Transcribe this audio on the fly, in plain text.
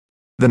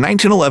The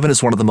 1911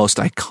 is one of the most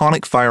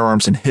iconic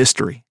firearms in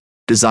history.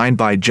 Designed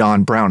by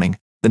John Browning,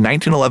 the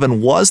 1911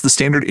 was the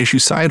standard issue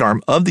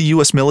sidearm of the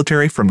U.S.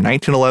 military from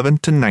 1911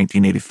 to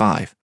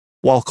 1985.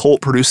 While Colt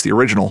produced the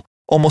original,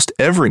 almost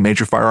every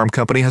major firearm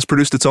company has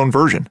produced its own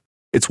version.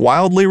 It's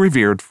wildly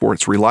revered for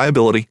its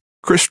reliability,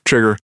 crisp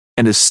trigger,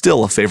 and is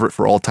still a favorite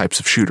for all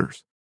types of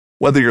shooters.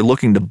 Whether you're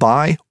looking to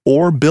buy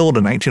or build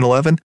a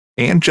 1911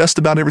 and just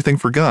about everything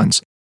for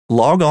guns,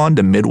 log on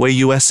to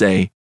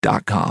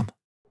midwayusa.com.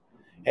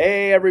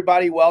 Hey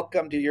everybody,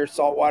 welcome to your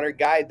Saltwater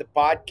Guide, the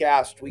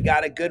podcast. We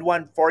got a good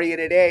one for you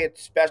today.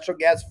 It's Special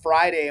Guest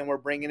Friday, and we're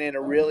bringing in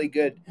a really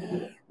good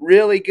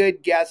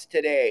guest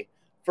today.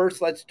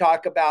 First, let's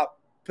talk about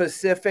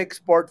Pacific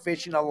Sport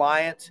Fishing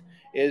Alliance.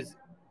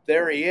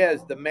 There he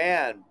is, the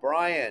man,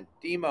 Brian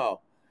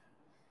Demo.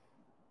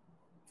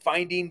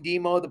 Finding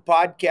Demo, the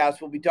podcast.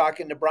 We'll be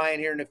talking to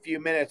Brian here in a few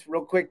minutes.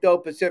 Real quick though,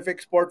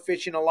 Pacific Sport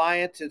Fishing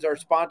Alliance is our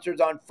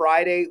sponsors on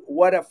Friday.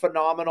 What a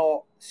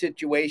phenomenal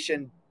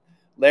situation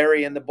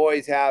Larry and the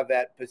boys have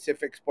at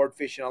Pacific Sport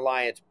Fishing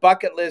Alliance.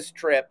 Bucket list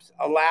trips,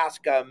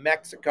 Alaska,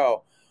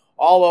 Mexico,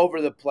 all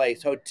over the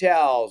place.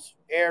 Hotels,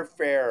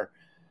 airfare,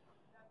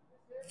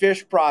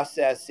 fish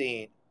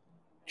processing,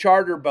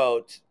 charter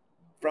boats.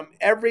 From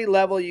every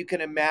level you can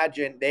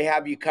imagine, they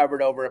have you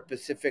covered over at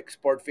Pacific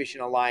Sport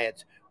Fishing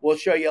Alliance. We'll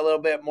show you a little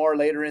bit more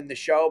later in the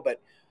show, but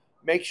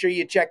make sure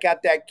you check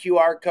out that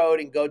QR code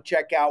and go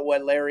check out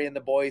what Larry and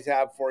the boys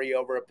have for you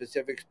over at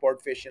Pacific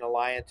Sport Fishing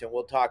Alliance, and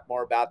we'll talk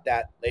more about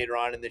that later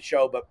on in the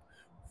show. But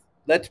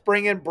let's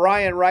bring in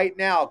Brian right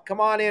now.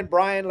 Come on in,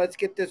 Brian. Let's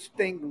get this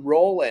thing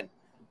rolling.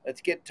 Let's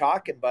get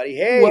talking, buddy.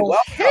 Hey, welcome.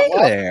 Hey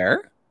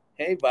there.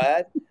 Hey,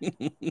 bud.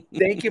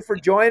 Thank you for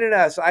joining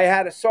us. I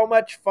had so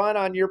much fun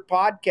on your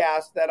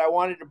podcast that I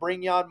wanted to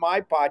bring you on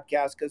my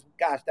podcast because,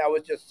 gosh, that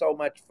was just so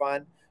much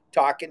fun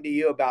talking to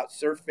you about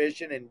surf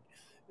fishing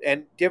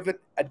and different,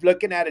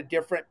 looking at a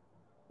different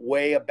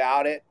way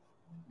about it,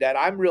 that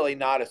I'm really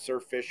not a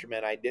surf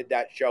fisherman. I did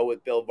that show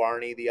with Bill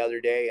Varney the other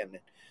day, and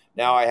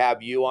now I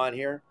have you on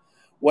here.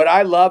 What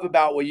I love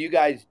about what you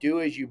guys do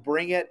is you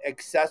bring it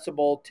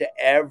accessible to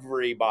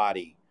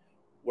everybody.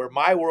 Where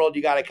my world,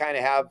 you got to kind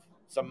of have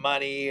some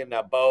money and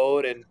a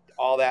boat and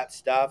all that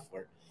stuff.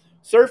 Where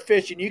surf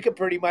fishing, you can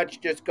pretty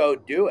much just go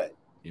do it.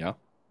 Yeah,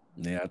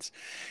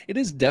 it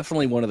is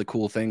definitely one of the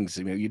cool things.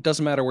 I mean, it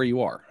doesn't matter where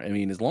you are. I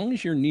mean, as long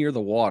as you're near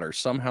the water,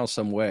 somehow,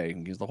 some way,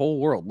 because the whole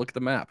world, look at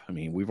the map. I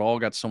mean, we've all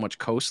got so much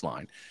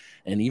coastline.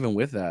 And even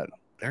with that,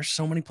 there's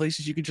so many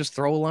places you could just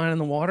throw a line in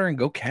the water and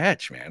go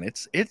catch, man.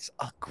 It's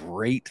a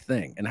great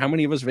thing. And how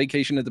many of us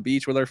vacation at the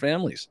beach with our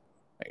families?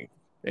 Hey,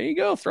 there you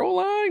go. Throw a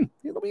line.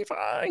 It'll be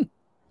fine.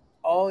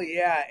 Oh,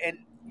 yeah. And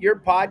your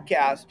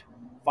podcast,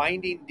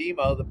 Finding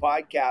Demo, the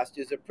podcast,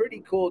 is a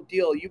pretty cool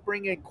deal. You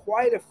bring in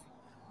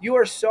you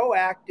are so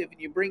active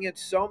and you bring in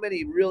so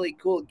many really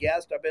cool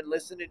guests. I've been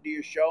listening to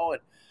your show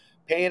and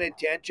paying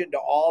attention to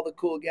all the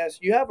cool guests.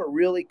 You have a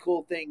really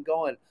cool thing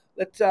going.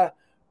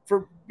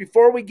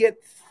 Before we get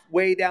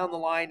way down the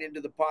line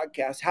into the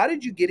podcast, how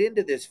did you get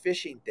into this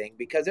fishing thing?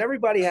 Because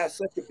everybody has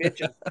such a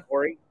bitchin'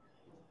 story.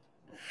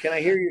 Can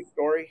I hear your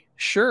story?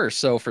 Sure.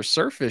 So for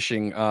surf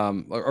fishing,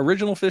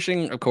 original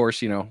fishing, of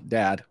course,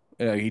 Dad,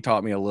 he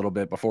taught me a little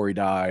bit before he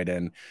died,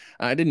 and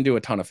I didn't do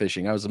a ton of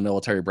fishing. I was a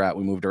military brat.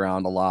 We moved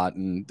around a lot,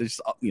 and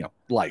there's,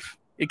 life,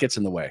 it gets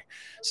in the way.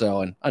 So,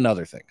 and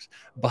other things,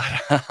 but,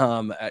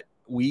 I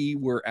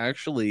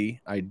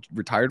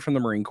retired from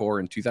the Marine Corps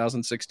in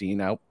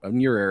 2016 out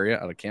in your area,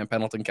 out of Camp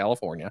Pendleton,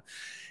 California.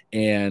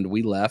 And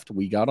we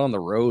got on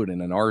the road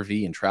in an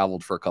RV and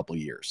traveled for a couple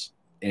of years.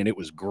 And it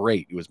was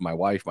great. It was my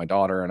wife, my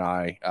daughter, and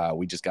I.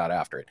 We just got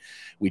after it.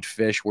 We'd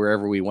fish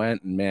wherever we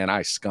went, and man,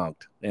 I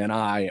skunked. And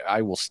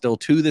I will still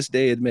to this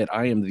day admit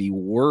I am the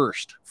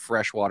worst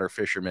freshwater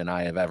fisherman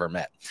I have ever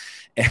met.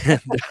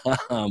 And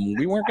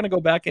we weren't going to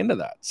go back into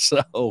that.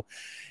 So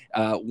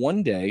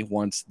one day,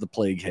 once the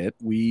plague hit,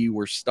 we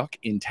were stuck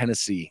in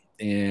Tennessee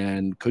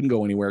and couldn't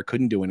go anywhere,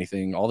 couldn't do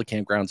anything. All the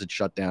campgrounds had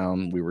shut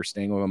down. We were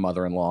staying with my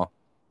mother-in-law.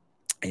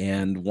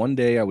 And one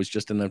day I was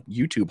just in the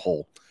YouTube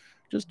hole,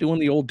 just doing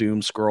the old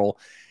doom scroll,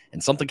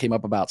 and something came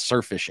up about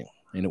surf fishing,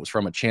 and it was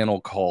from a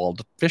channel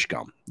called Fish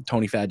Gum,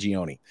 Tony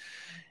Fagioni.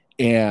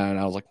 And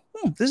I was like,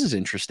 this is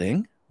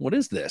interesting. What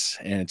is this?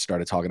 And it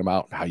started talking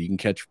about how you can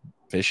catch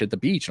fish at the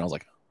beach. And I was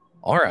like,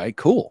 all right,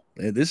 cool.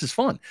 This is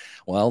fun.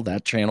 Well,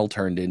 that channel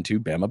turned into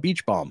Bama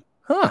Beach Bum.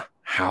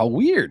 How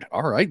weird.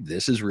 All right,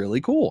 this is really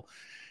cool.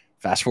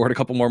 Fast forward a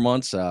couple more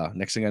months.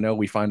 Next thing I know,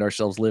 we find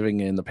ourselves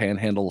living in the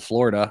panhandle of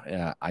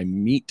Florida. I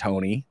meet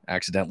Tony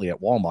accidentally at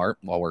Walmart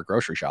while we're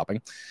grocery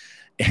shopping.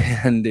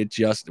 And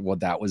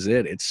that was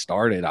it. It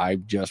started. I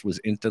just was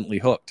instantly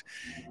hooked.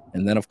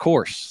 And then, of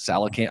course,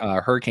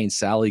 Hurricane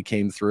Sally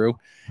came through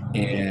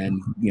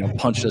and,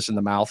 punched us in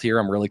the mouth here.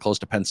 I'm really close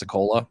to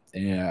Pensacola.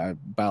 And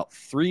about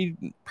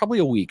probably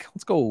a week.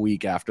 Let's go a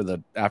week after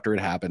it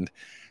happened.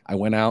 I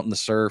went out in the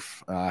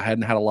surf.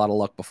 Hadn't had a lot of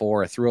luck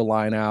before. I threw a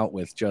line out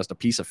with just a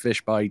piece of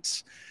fish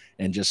bites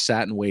and just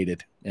sat and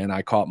waited. And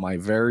I caught my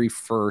very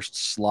first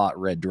slot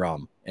red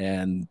drum.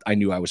 And I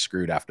knew I was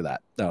screwed after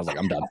that. I was like,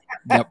 I'm done.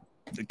 Yep.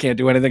 Can't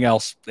do anything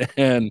else.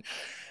 And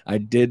I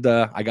did,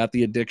 I got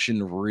the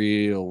addiction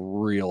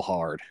real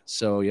hard.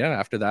 So yeah,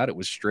 after that, it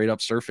was straight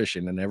up surf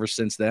fishing. And ever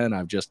since then,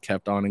 I've just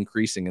kept on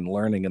increasing and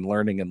learning and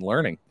learning and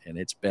learning. And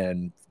it's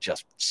been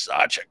just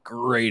such a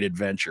great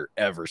adventure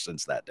ever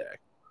since that day.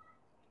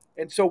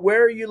 And so,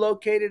 where are you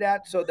located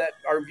at, so that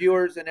our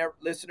viewers and our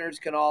listeners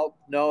can all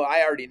know?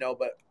 I already know,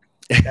 but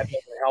that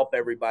doesn't help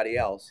everybody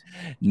else.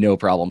 No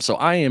problem. So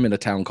I am in a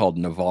town called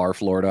Navarre,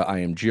 Florida. I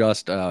am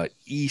just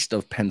east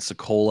of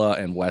Pensacola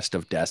and west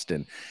of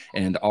Destin.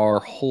 And our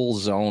whole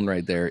zone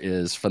right there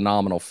is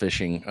phenomenal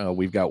fishing.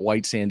 We've got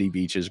white sandy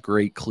beaches,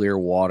 great clear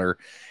water,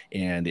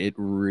 and it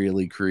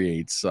really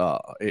creates,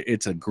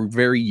 it's a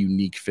very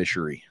unique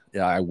fishery.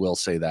 Yeah, I will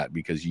say that,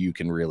 because you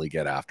can really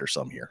get after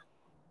some here.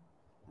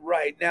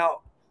 Right.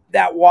 Now,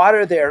 that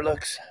water there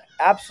looks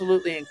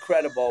absolutely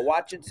incredible.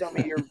 Watching some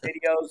of your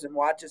videos and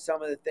watching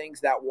some of the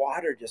things, that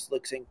water just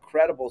looks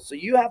incredible. So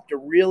you have to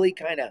really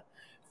kind of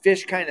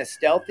fish kind of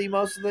stealthy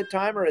most of the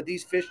time, or are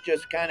these fish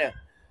just kind of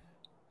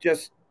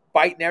just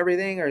biting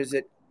everything, or is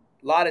it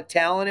a lot of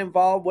talent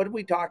involved? What are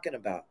we talking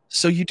about?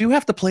 So you do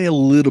have to play a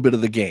little bit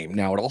of the game.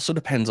 Now, it also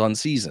depends on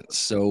seasons.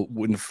 So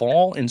in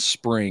fall and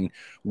spring,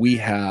 we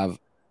have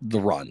the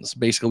runs.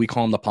 Basically, we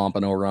call them the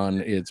pompano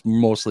run. It's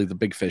mostly the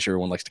big fish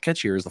everyone likes to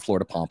catch here is the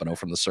Florida pompano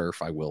from the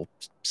surf. I will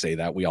say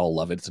that. We all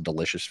love it. It's a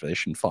delicious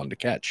fish and fun to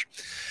catch.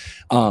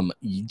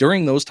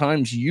 During those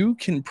times, you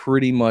can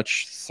pretty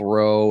much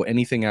throw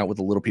anything out with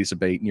a little piece of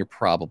bait and you're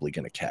probably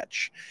going to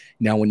catch.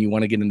 Now, when you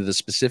want to get into the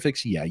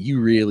specifics, yeah,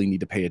 you really need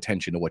to pay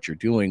attention to what you're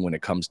doing when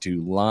it comes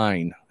to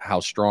line,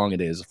 how strong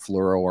it is,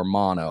 fluoro or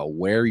mono,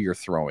 where you're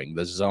throwing,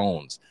 the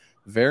zones.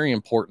 Very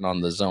important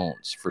on the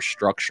zones for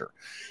structure.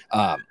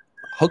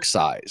 Hook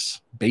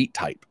size, bait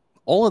type,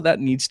 all of that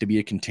needs to be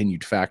a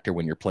continued factor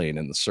when you're playing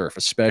in the surf,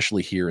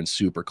 especially here in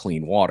super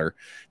clean water,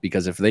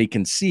 because if they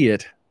can see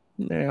it,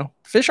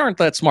 fish aren't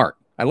that smart.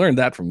 I learned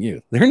that from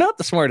you. They're not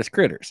the smartest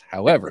critters.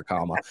 However,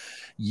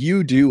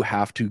 you do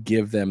have to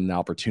give them an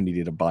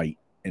opportunity to bite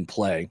and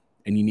play,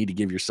 and you need to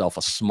give yourself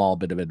a small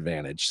bit of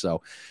advantage.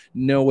 So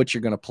know what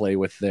you're going to play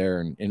with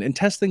there and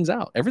test things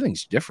out.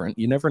 Everything's different.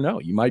 You never know.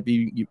 You might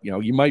be,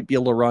 you might be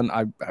able to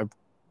run.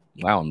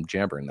 Wow, I'm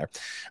jabbering there.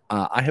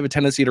 I have a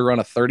tendency to run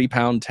a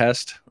 30-pound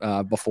test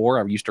before.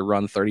 I used to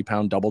run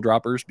 30-pound double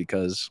droppers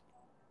because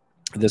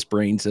this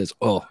brain says,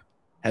 oh,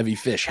 heavy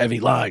fish, heavy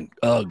line,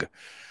 ugh.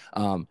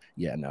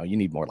 Yeah, no, you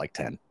need more like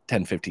 10,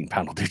 15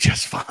 pound will do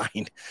just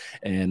fine.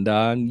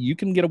 And you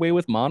can get away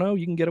with mono,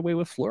 you can get away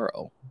with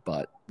fluoro.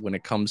 But when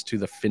it comes to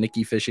the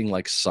finicky fishing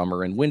like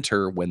summer and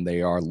winter, when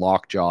they are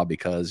lockjaw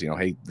because,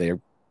 hey,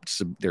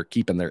 they're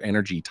keeping their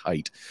energy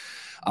tight.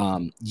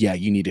 Yeah,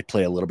 you need to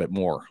play a little bit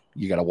more.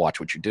 You got to watch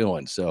what you're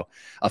doing. So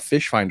a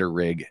fish finder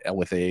rig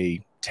with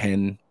a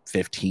 10,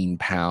 15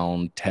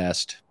 pound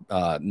test,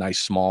 nice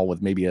small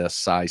with maybe a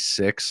size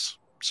 6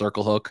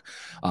 circle hook.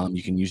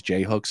 You can use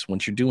J hooks.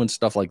 Once you're doing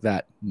stuff like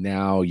that,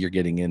 now you're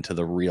getting into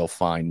the real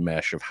fine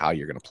mesh of how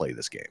you're going to play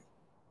this game.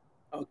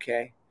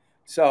 Okay.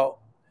 So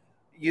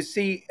you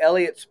see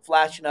Elliot's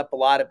flashing up a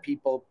lot of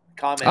people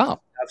comments. Oh.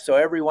 So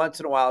every once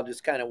in a while,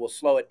 just kind of we'll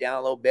slow it down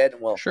a little bit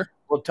and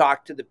we'll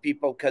talk to the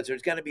people, because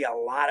there's going to be a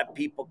lot of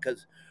people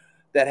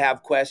that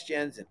have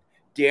questions, and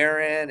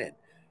Darren and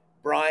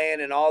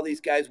Brian and all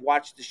these guys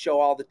watch the show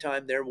all the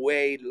time. They're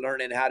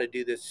learning how to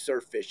do this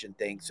surf fishing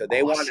thing. So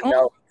they want to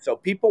know. So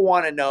people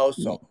want to know.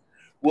 So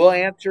we'll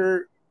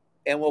answer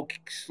and we'll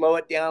slow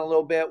it down a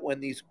little bit when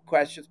these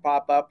questions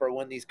pop up or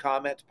when these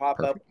comments pop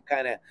up,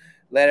 kind of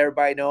let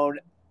everybody know.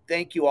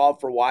 Thank you all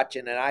for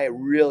watching, and I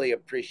really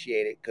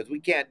appreciate it, because we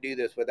can't do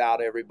this without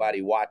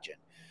everybody watching.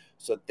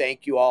 So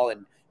thank you all.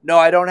 And no,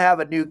 I don't have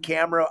a new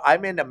camera.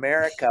 I'm in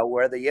America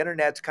where the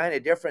internet's kind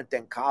of different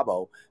than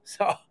Cabo.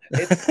 So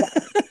it's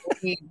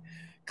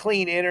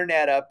clean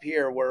internet up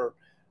here, where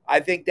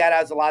I think that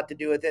has a lot to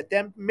do with it.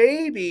 Then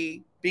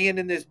maybe being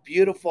in this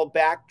beautiful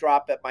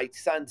backdrop at my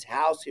son's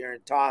house here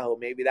in Tahoe,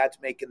 maybe that's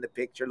making the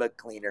picture look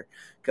cleaner,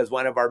 because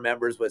one of our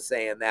members was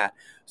saying that.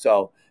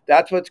 So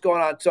that's what's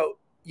going on. So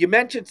you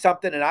mentioned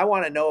something, and I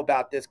want to know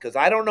about this, because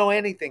I don't know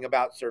anything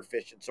about surf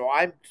fishing. So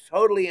I'm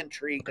totally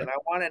intrigued, and I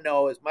want to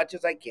know as much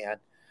as I can.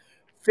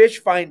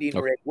 Fish finding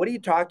rig. What are you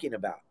talking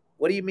about?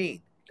 What do you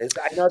mean?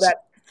 I know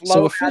that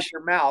flows out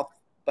your mouth,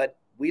 but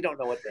we don't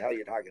know what the hell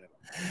you're talking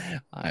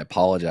about. I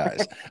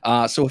apologize.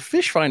 So a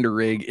fish finder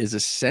rig is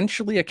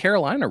essentially a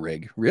Carolina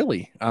rig,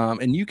 really.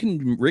 And you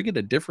can rig it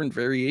at different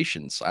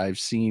variations. I've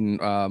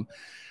seen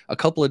a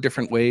couple of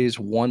different ways.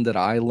 One that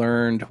I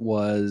learned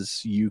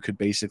was you could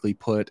basically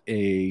put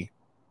a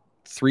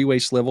 3-way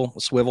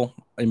swivel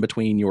in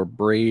between your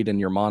braid and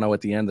your mono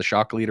at the end, the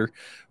shock leader,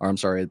 or I'm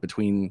sorry,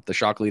 between the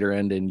shock leader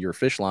end and your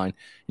fish line,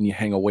 and you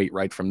hang a weight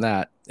right from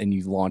that, and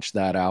you launch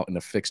that out in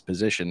a fixed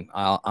position.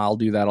 I'll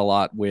do that a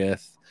lot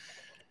with,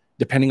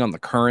 depending on the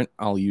current,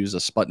 I'll use a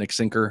Sputnik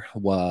sinker,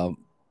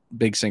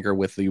 big sinker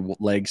with the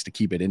legs to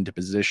keep it into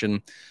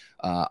position.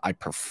 I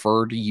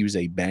prefer to use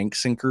a bank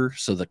sinker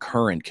so the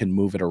current can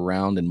move it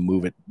around and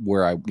move it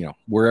where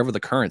wherever the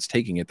current's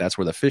taking it, that's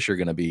where the fish are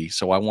going to be.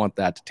 So I want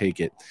that to take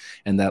it,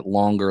 and that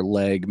longer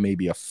leg,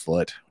 maybe a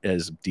foot,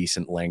 is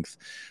decent length,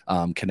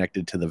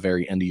 connected to the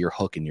very end of your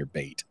hook and your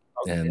bait.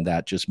 Okay. And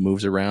that just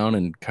moves around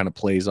and kind of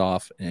plays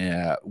off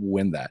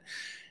when that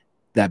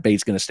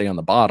bait's going to stay on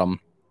the bottom.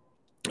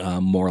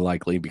 More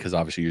likely, because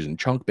obviously you're using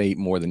chunk bait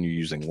more than you're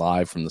using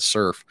live from the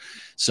surf.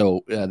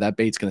 So that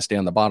bait's going to stay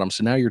on the bottom.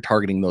 So now you're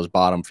targeting those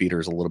bottom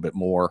feeders a little bit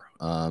more.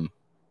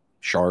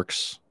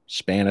 Sharks,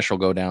 Spanish will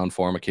go down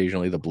for them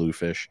occasionally, the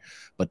bluefish.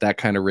 But that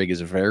kind of rig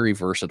is very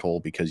versatile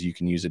because you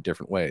can use it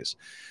different ways.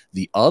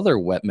 The other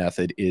wet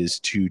method is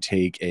to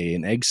take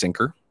an egg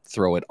sinker,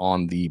 throw it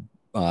on the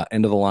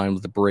end of the line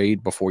with the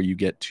braid before you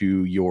get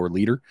to your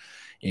leader,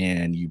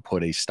 and you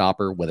put a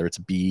stopper, whether it's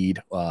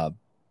bead,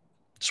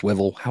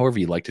 swivel, however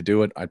you like to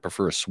do it. I'd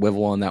prefer a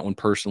swivel on that one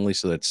personally,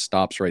 so that it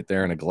stops right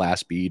there and a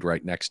glass bead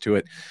right next to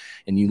it.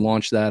 And you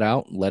launch that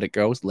out, let it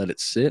go, let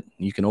it sit.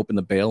 You can open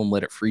the bail and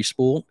let it free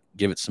spool,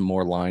 give it some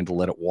more line to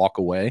let it walk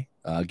away,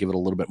 give it a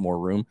little bit more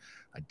room.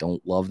 I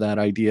don't love that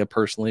idea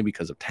personally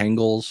because of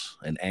tangles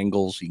and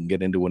angles. You can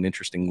get into an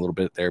interesting little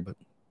bit there, but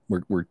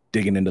we're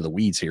digging into the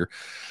weeds here.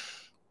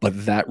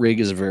 But that rig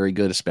is very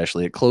good,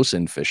 especially at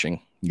close-in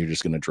fishing. You're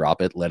just going to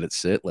drop it, let it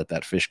sit, let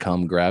that fish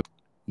come, grab,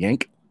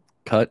 yank,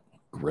 cut,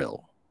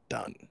 grill,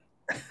 done.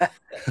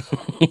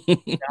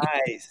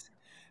 Nice.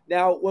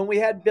 Now, when we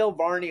had Bill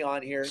Varney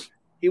on here,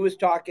 he was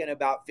talking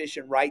about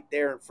fishing right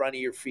there in front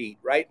of your feet,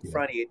 right in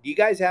front of you. Do you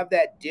guys have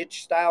that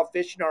ditch style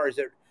fishing, or is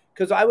it?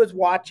 Because I was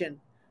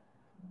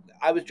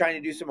trying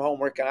to do some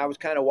homework, and I was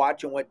kind of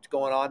watching what's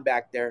going on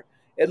back there.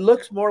 It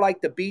looks more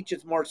like the beach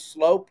is more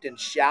sloped and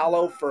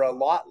shallow for a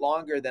lot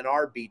longer than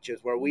our beaches,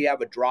 where we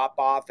have a drop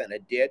off and a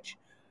ditch.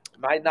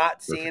 Am I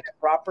not seeing it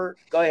proper?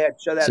 Go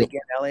ahead, show that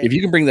again, Elliot. If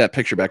you can bring that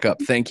picture back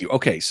up, thank you.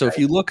 Okay, so if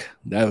you look,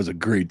 that was a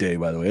great day,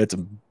 by the way.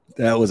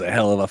 That was a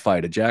hell of a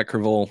fight. A Jack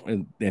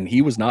Crevalle, and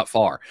he was not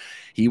far.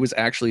 He was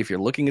actually, if you're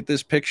looking at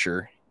this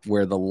picture,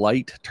 where the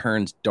light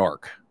turns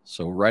dark,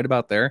 so right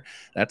about there,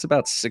 that's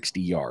about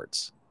 60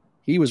 yards.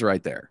 He was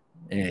right there,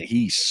 and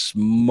he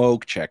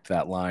smoke checked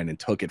that line and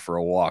took it for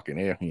a walk,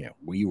 and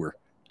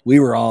we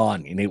were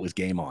on, and it was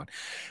game on.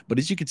 But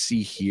as you can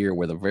see here,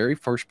 where the very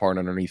first part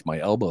underneath my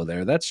elbow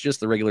there, that's just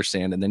the regular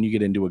sand, and then you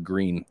get into a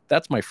green.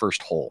 That's my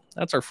first hole.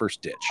 That's our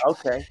first ditch.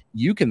 Okay.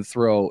 You can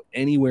throw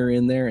anywhere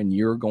in there, and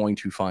you're going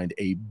to find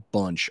a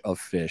bunch of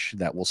fish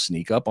that will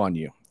sneak up on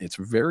you. It's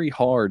very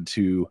hard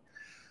to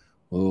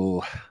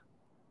not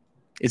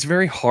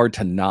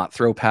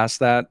throw past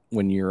that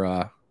when you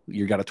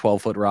got a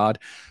 12-foot rod.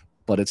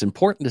 But it's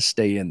important to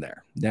stay in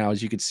there. Now,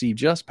 as you can see,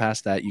 just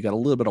past that, you got a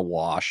little bit of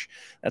wash.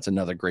 That's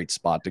another great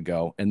spot to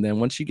go. And then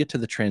once you get to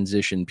the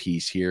transition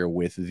piece here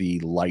with the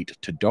light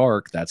to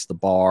dark, that's the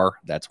bar.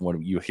 That's what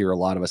you hear a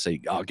lot of us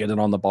say, oh, get it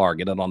on the bar,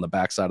 get it on the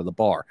backside of the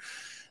bar.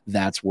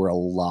 That's where a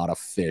lot of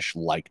fish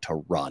like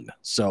to run.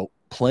 So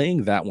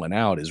playing that one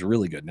out is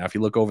really good. Now, if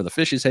you look over the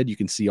fish's head, you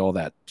can see all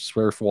that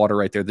surf water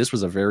right there. This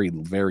was a very,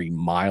 very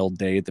mild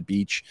day at the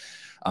beach.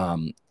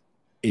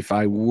 If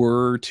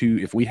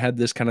we had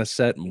this kind of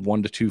set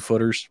 1 to 2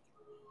 footers,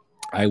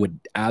 I would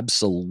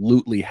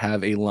absolutely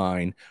have a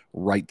line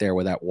right there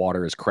where that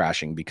water is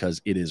crashing,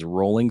 because it is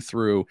rolling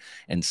through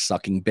and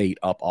sucking bait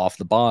up off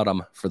the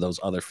bottom for those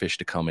other fish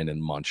to come in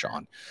and munch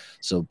on.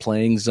 So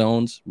playing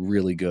zones,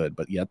 really good.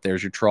 But yet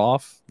there's your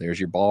trough, there's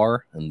your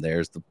bar, and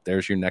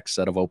there's your next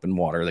set of open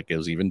water that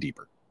goes even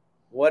deeper.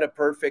 What a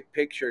perfect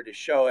picture to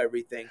show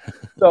everything.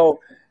 So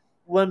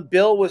when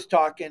Bill was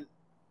talking,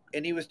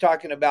 and he was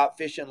talking about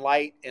fishing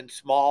light and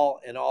small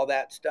and all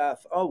that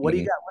stuff. Oh, what do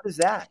you got? What is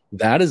that?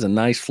 That is a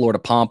nice Florida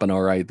pompano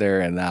right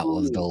there, and that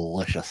was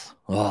delicious.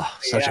 Oh,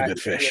 such a good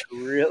fish.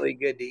 Really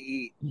good to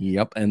eat.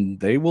 Yep, and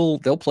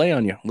they'll play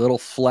on you. Little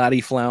flatty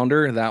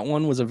flounder. That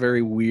one was a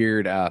very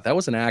weird. That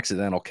was an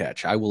accidental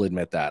catch. I will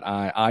admit that.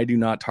 I do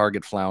not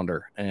target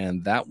flounder,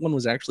 and that one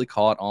was actually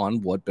caught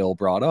on what Bill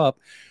brought up,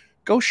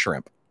 ghost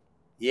shrimp.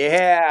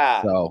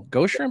 Yeah. So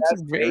ghost shrimp's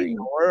a very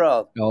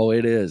world. Oh,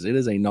 it is. It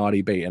is a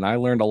naughty bait. And I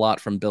learned a lot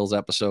from Bill's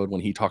episode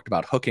when he talked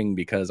about hooking,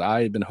 because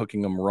I had been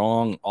hooking them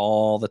wrong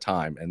all the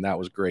time, and that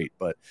was great.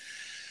 But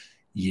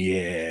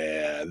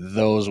yeah,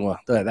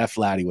 that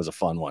flatty was a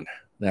fun one.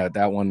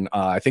 That one,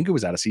 I think it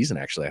was out of season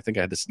actually. I think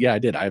I had to. Yeah, I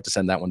did. I have to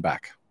send that one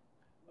back.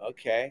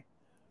 Okay.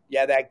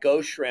 Yeah, that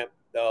ghost shrimp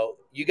though.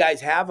 You guys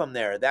have them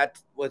there.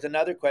 That was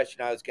another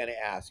question I was going to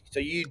ask.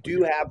 So you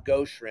do have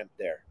ghost shrimp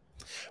there.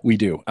 We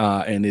do.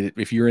 And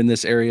if you're in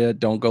this area,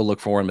 don't go look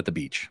for them at the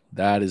beach.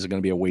 That is going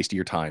to be a waste of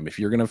your time. If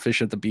you're going to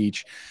fish at the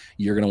beach,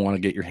 you're going to want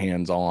to get your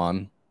hands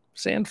on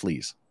sand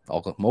fleas,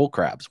 mole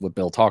crabs, what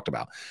Bill talked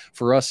about.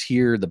 For us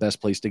here, the best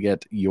place to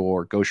get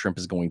your ghost shrimp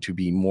is going to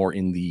be more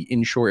in the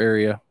inshore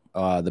area,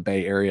 the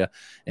Bay area,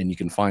 and you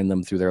can find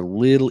them through their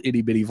little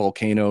itty bitty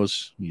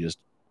volcanoes. You just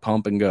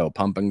pump and go,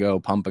 pump and go,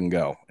 pump and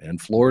go. And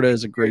Florida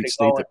is a great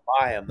state to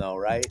buy them though,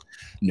 right?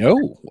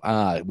 No,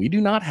 we do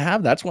not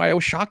have. That's why I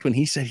was shocked when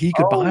he said he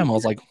could buy them. I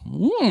was like,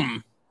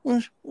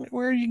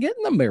 Where are you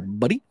getting them there,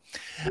 buddy?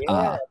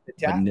 Yeah,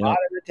 But a lot no. of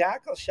the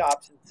tackle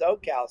shops in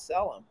SoCal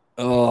sell them.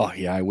 Oh,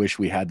 yeah, I wish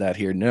we had that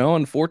here. No,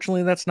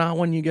 unfortunately, that's not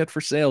one you get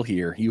for sale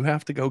here. You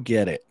have to go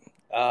get it.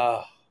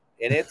 Uh,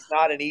 and it's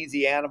not an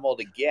easy animal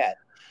to get.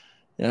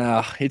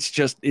 It's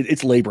just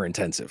it's labor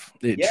intensive.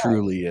 It Yeah,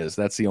 truly is.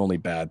 That's the only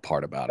bad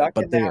part about it.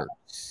 But sucking they that are.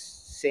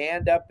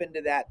 sand up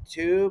into that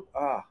tube.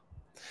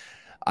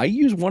 I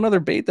use one other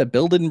bait that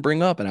Bill didn't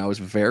bring up, and I was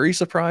very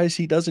surprised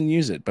he doesn't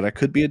use it. But it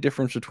could be a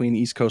difference between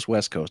East Coast,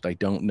 West Coast. I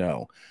don't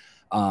know.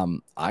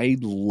 I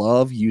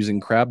love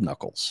using crab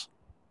knuckles.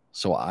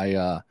 So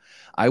I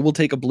will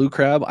take a blue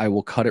crab, I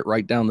will cut it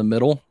right down the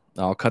middle.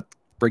 I'll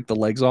break the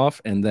legs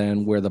off, and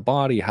then where the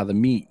body, how the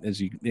meat,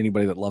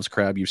 anybody that loves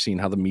crab, you've seen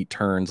how the meat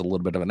turns a little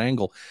bit of an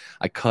angle.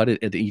 I cut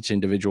it at each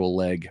individual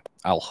leg.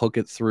 I'll hook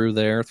it through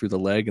the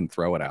leg and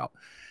throw it out.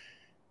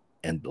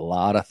 And a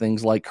lot of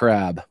things like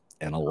crab,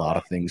 and a lot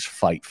of things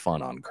fight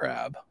fun on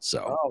crab.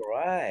 So All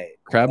right.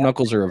 crab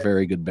knuckles are a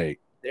very good bait.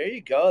 There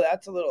you go.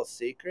 That's a little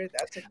secret.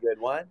 That's a good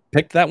one.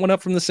 Picked that one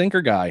up from the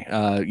sinker guy.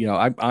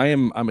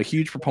 I'm a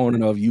huge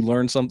proponent of, you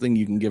learn something,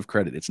 you can give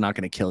credit. It's not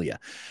going to kill you.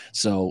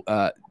 So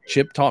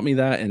Chip taught me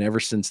that, and ever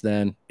since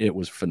then, it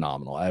was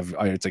phenomenal.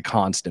 It's a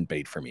constant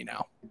bait for me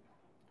now.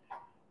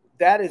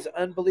 That is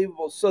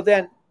unbelievable. So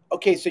then,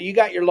 okay, so you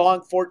got your long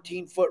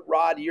 14-foot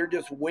rod. You're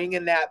just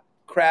winging that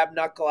crab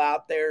knuckle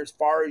out there as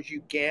far as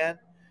you can,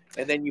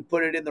 and then you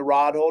put it in the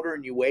rod holder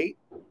and you wait.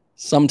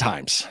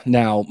 Sometimes.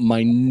 Now,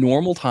 my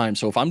normal time,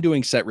 so if I'm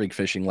doing set rig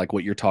fishing, like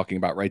what you're talking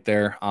about right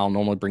there, I'll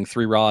normally bring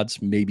 3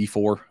 rods, maybe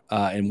 4.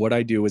 And what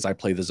I do is I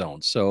play the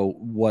zone. So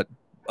what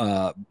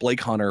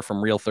Blake Hunter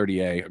from Real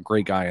 30A, a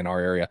great guy in our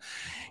area,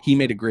 he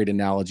made a great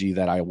analogy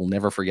that I will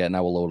never forget and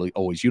I will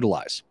always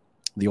utilize.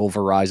 The old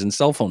Verizon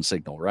cell phone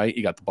signal, right?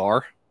 You got the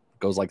bar,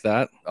 goes like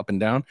that, up and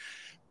down.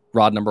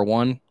 Rod number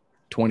 1,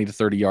 20 to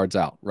 30 yards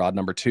out. Rod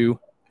number 2,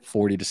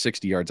 40 to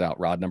 60 yards out.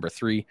 Rod number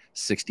 3,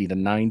 60 to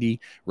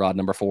 90. Rod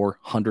number 4,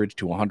 100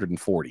 to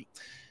 140.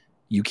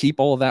 You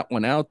keep all of that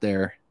one out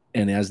there,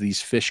 and as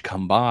these fish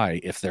come by,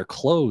 if they're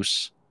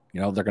close,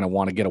 they're going to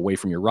want to get away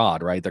from your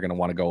rod, right? They're going to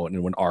want to go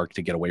into an arc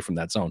to get away from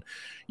that zone.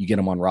 You get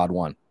them on rod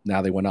 1.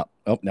 Now they went up.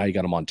 Oh, now you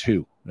got them on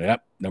 2.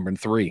 Yep, number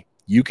 3.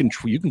 You can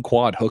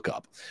quad hook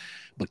up,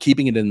 but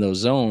keeping it in those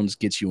zones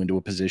gets you into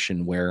a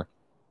position where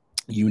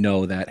you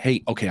know that,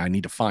 hey, okay, I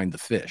need to find the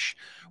fish.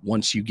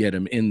 Once you get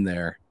them in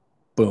there,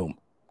 boom,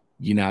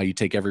 you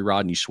take every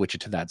rod and you switch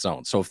it to that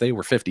zone. So if they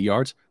were 50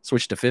 yards,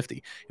 switch to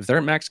 50. If they're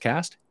at max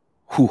cast,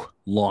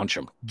 launch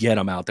them, get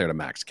them out there to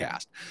max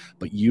cast,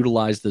 but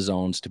utilize the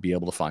zones to be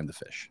able to find the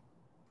fish.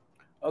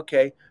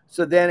 Okay.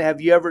 So then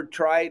have you ever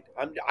tried,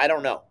 I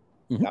don't know.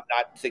 Mm-hmm. I'm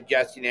not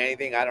suggesting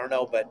anything. I don't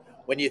know. But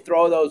when you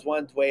throw those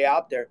ones way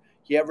out there,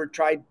 you ever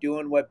tried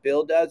doing what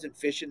Bill does and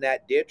fishing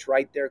that ditch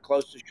right there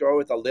close to shore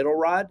with a little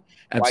rod?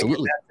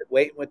 Absolutely.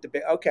 Waiting with the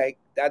big. Okay.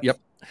 Yep.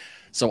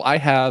 So I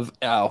have,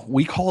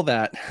 we call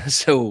that,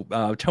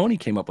 Tony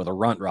came up with a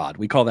runt rod.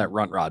 We call that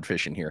runt rod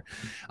fishing here.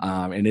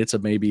 And it's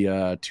maybe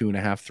a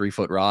 2.5, 3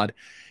 foot rod.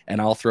 And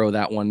I'll throw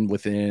that one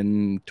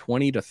within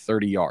 20 to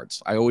 30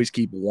 yards. I always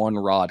keep one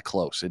rod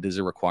close. It is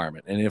a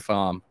requirement. And if,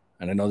 and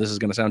I know this is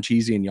going to sound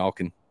cheesy and y'all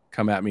can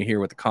come at me here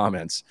with the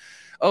comments.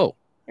 Oh,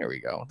 here we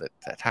go.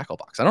 That tackle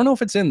box. I don't know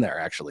if it's in there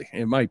actually.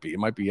 It might be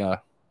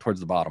towards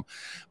the bottom,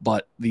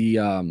 but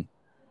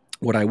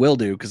what I will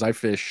do, cause I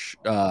fish,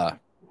 12-foot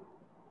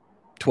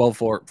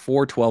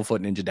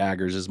Ninja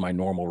Daggers is my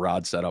normal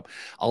rod setup.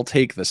 I'll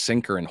take the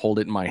sinker and hold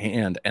it in my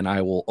hand, and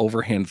I will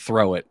overhand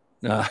throw it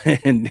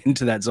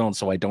into that zone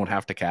so I don't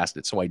have to cast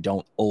it, so I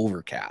don't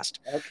overcast.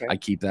 Okay. I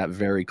keep that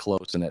very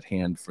close and at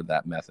hand for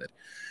that method.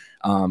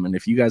 And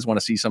if you guys want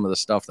to see some of the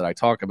stuff that I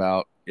talk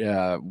about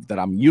that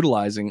I'm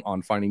utilizing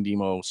on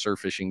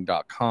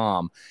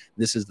findingdemosurffishing.com,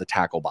 this is the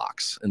tackle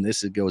box. And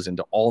this goes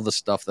into all the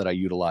stuff that I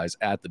utilize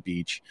at the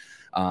beach.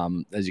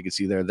 As you can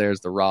see there's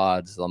the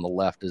rods. On the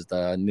left is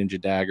the Ninja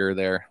Dagger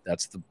there.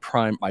 That's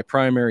my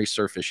primary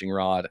surf fishing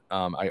rod.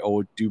 I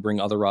do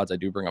bring other rods. I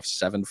do bring a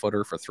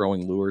 7-footer for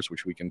throwing lures,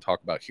 which we can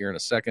talk about here in a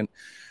second,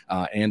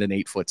 and an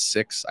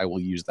 8'6". I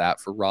will use that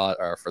for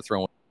for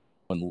throwing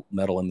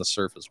metal in the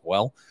surf as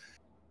well.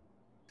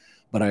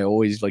 But I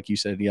always, like you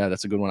said, yeah,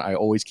 that's a good one. I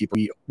always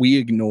we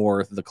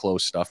ignore the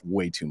close stuff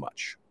way too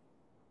much.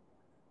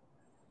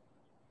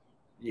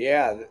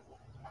 Yeah,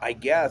 I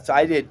guess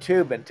I did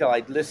too, but until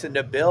I listened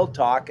to Bill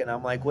talk, and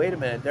I'm like, wait a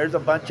minute, there's a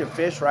bunch of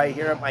fish right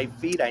here at my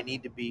feet I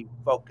need to be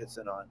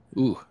focusing on.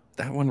 Ooh,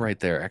 that one right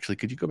there. Actually,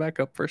 could you go back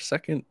up for a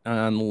second?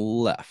 On the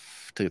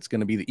left, it's going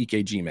to be the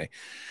Ikejime.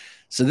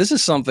 So this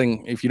is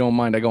something, if you don't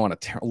mind, I go on a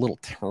little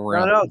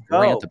rant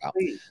about.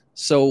 Please.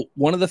 So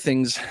one of the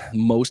things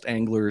most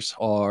anglers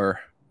are,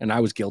 and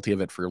I was guilty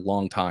of it for a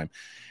long time,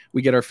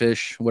 we get our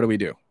fish. What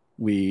do?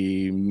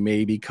 We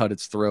maybe cut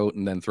its throat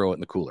and then throw it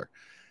in the cooler.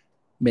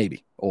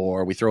 Maybe.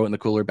 Or we throw it in the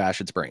cooler, bash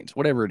its brains,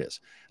 whatever it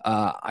is.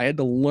 I had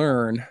to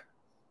learn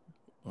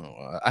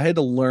I had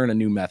to learn a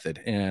new method,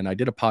 and I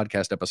did a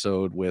podcast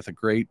episode with a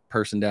great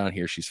person down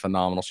here. She's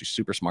phenomenal. She's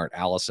super smart.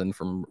 Allison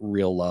from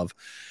Real Love.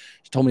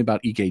 She told me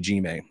about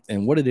Ikejime,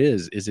 and what it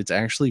is it's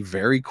actually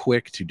very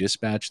quick to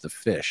dispatch the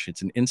fish.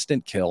 It's an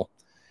instant kill,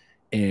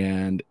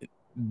 and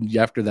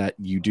after that,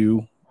 you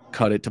do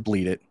cut it to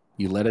bleed it.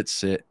 You let it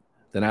sit.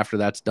 Then after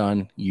that's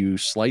done, you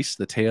slice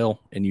the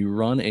tail and you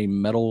run a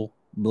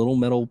little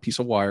metal piece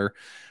of wire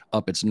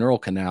up its neural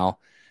canal,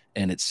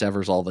 and it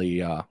severs all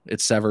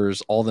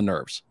the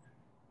nerves.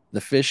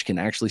 The fish can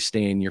actually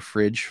stay in your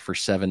fridge for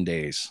 7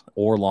 days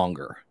or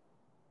longer.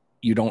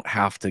 You don't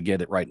have to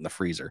get it right in the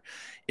freezer.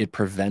 It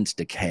prevents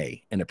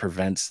decay, and it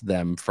prevents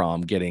them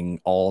from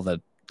getting all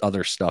the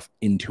other stuff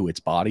into its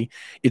body.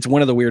 It's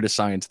one of the weirdest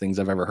science things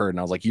I've ever heard. And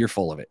I was like, you're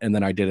full of it. And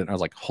then I did it and I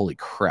was like, holy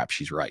crap,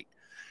 she's right.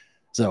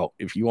 So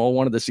if you all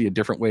wanted to see a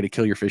different way to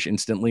kill your fish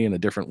instantly and a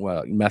different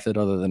method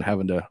other than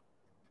having to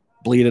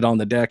bleed it on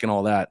the deck and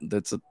all that,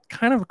 that's a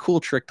kind of a cool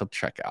trick to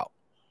check out.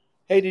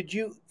 Hey, did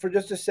you, for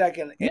just a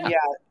second, Yeah. and yeah,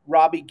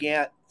 Robbie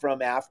Gant from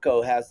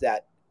AFCO has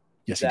that,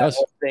 Yes, he does.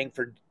 whole thing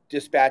for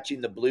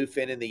dispatching the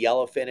bluefin and the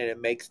yellowfin, and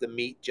it makes the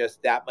meat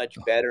just that much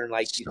better. And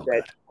like you so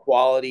said, good.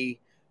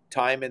 quality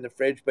time in the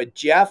fridge. But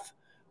Jeff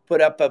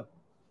put up a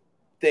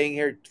thing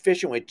here,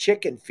 fishing with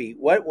chicken feet.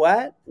 What?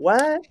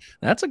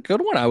 That's a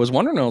good one. I was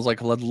wondering, I was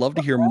like, I'd love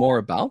to hear more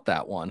about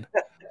that one.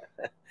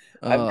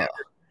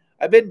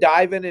 I've been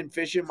diving and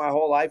fishing my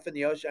whole life in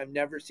the ocean. I've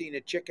never seen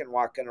a chicken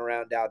walking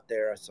around out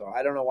there. So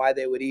I don't know why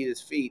they would eat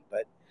his feet,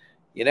 but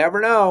you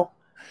never know.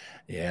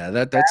 Yeah,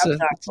 that's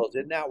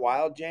Isn't that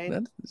wild, Jane?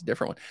 That's a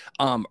different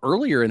one.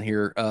 Earlier in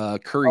here,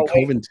 Curry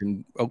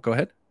Covington. Oh, go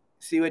ahead.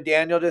 See what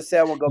Daniel just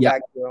said? We'll go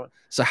back to it.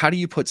 So how do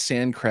you put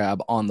sand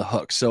crab on the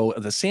hook? So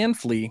the sand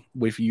flea,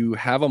 if you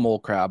have a mole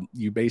crab,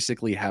 you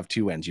basically have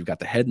two ends. You've got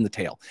the head and the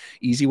tail.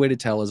 Easy way to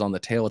tell is on the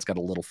tail, it's got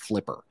a little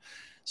flipper.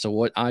 So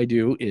what I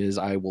do is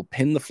I will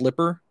pin the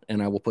flipper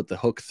and I will put the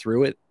hook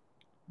through it,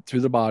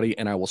 through the body,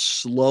 and I will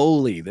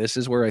slowly, this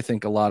is where I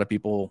think a lot of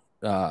people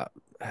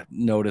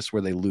notice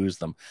where they lose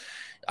them.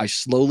 I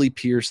slowly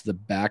pierce the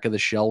back of the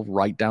shell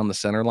right down the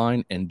center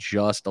line and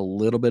just a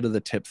little bit of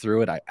the tip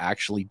through it. I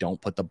actually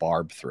don't put the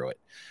barb through it.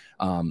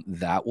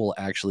 That will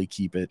actually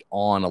keep it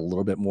on a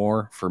little bit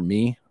more. For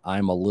me,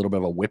 I'm a little bit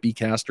of a whippy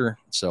caster,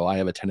 so I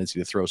have a tendency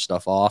to throw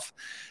stuff off.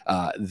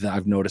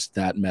 I've noticed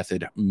that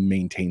method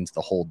maintains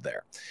the hold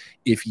there.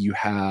 If you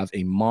have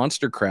a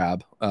monster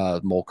crab,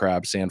 mole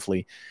crab, sand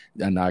flea,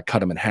 and I cut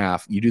them in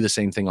half, you do the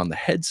same thing on the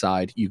head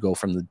side. You go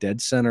from the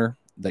dead center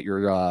that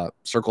your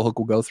circle hook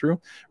will go through,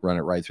 run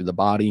it right through the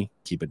body,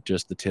 keep it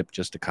just the tip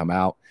just to come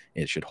out.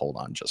 It should hold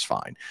on just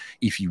fine.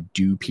 If you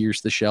do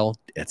pierce the shell,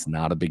 it's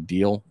not a big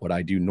deal. What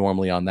I do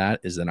normally on that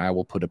is then I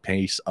will put a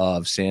piece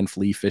of sand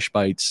flea fish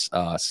bites,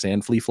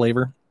 sand flea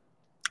flavor.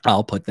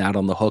 I'll put that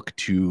on the hook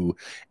to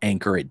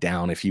anchor it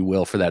down, if you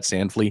will, for that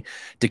sand flea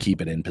to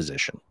keep it in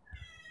position.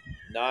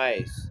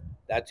 Nice.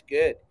 That's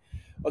good.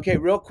 Okay,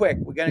 real quick,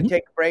 we're going to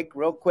take a break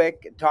real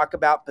quick and talk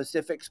about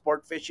Pacific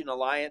Sport Fishing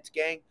Alliance,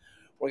 gang.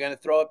 We're going to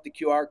throw up the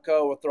QR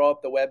code. We'll throw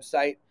up the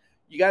website.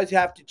 You guys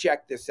have to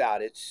check this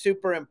out. It's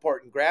super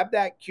important. Grab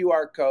that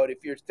QR code.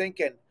 If you're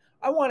thinking,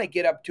 I want to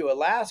get up to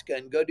Alaska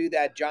and go do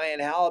that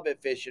giant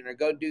halibut fishing or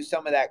go do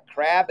some of that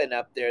crabbing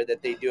up there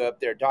that they do up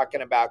there,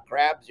 talking about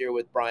crabs here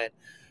with Brian.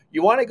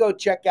 You want to go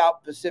check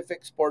out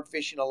Pacific Sport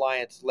Fishing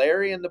Alliance.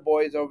 Larry and the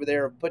boys over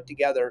there have put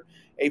together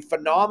a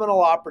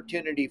phenomenal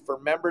opportunity for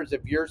members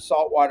of your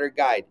saltwater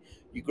guide.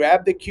 You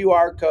grab the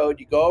QR code,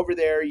 you go over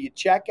there, you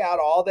check out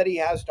all that he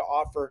has to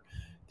offer.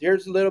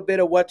 Here's a little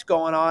bit of what's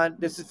going on.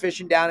 This is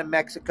fishing down in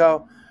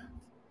Mexico.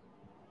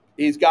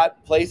 He's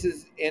got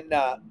places in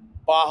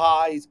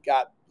Baja. He's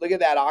got, look at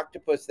that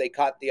octopus they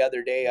caught the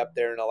other day up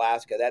there in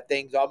Alaska. That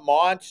thing's a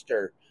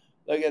monster.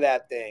 Look at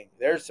that thing.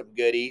 There's some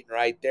good eating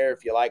right there.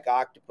 If you like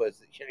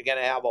octopus, you're going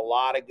to have a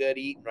lot of good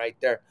eating right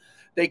there.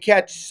 They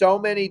catch so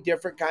many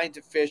different kinds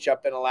of fish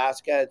up in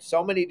Alaska.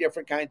 So many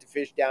different kinds of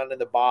fish down in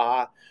the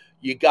Baja.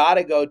 You got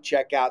to go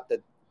check out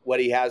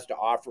what he has to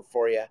offer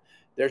for you.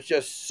 There's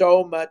just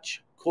so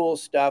much cool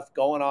stuff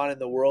going on in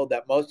the world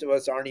that most of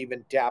us aren't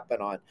even tapping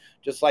on.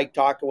 Just like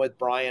talking with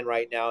Brian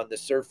right now and the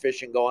surf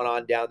fishing going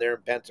on down there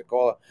in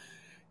Pensacola.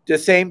 The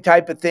same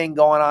type of thing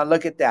going on.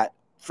 Look at that.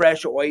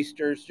 Fresh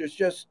oysters. There's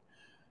just,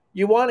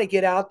 you want to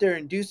get out there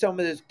and do some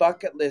of this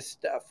bucket list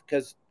stuff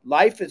because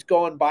life is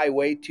going by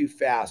way too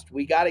fast.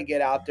 We got to get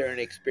out there and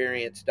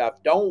experience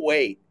stuff. Don't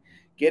wait.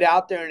 Get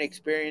out there and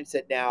experience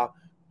it now.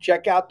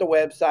 Check out the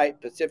website,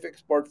 Pacific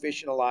Sport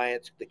Fishing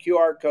Alliance. The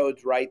QR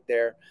code's right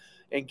there.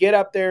 And get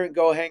up there and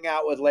go hang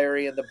out with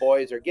Larry and the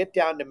boys, or get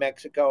down to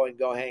Mexico and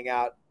go hang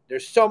out.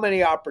 There's so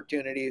many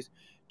opportunities.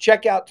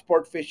 Check out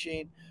sport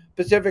fishing,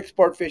 Pacific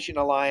Sport Fishing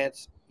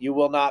Alliance. You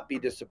will not be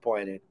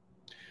disappointed.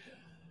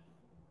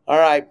 All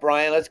right,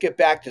 Brian, let's get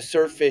back to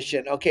surf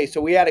fishing. Okay,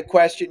 so we had a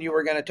question you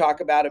were going to talk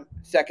about a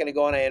second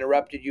ago, and I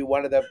interrupted you.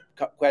 One of the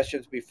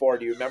questions before,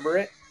 do you remember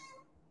it?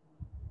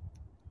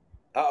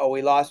 Uh-oh,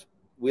 we lost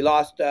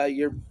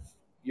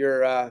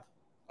your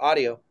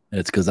audio.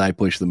 It's because I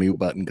push the mute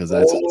button because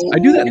I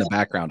do that in the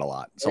background a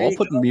lot. So I'll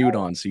put the mute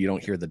on so you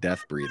don't hear the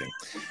death breathing.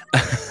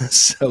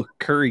 So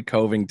Curry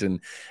Covington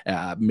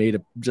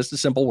made just a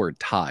simple word,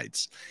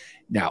 tides.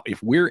 Now,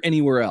 if we're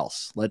anywhere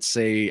else, let's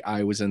say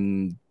I was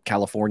in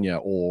California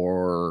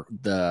or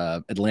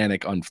the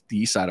Atlantic on the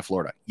east side of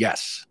Florida,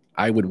 yes,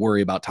 I would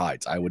worry about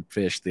tides. I would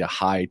fish the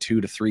high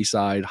 2 to 3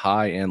 side,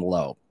 high and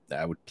low.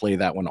 I would play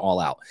that one all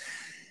out.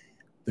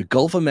 The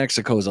Gulf of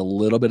Mexico is a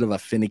little bit of a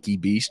finicky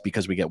beast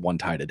because we get one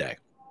tide a day.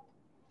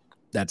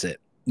 That's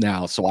it.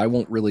 Now, so I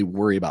won't really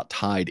worry about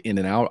tide in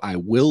and out. I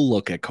will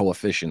look at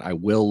coefficient. I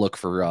will look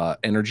for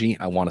energy.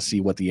 I want to see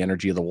what the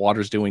energy of the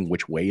water's doing,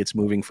 which way it's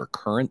moving for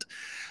current.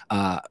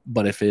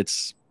 But if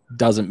it's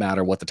doesn't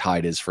matter what the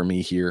tide is for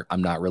me here,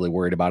 I'm not really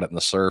worried about it in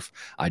the surf.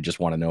 I just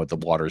want to know if the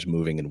water is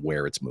moving and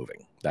where it's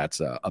moving. That's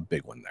a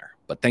big one there.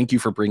 But thank you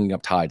for bringing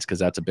up tides because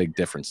that's a big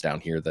difference down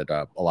here that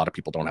a lot of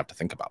people don't have to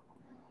think about.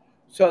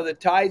 So the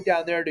tide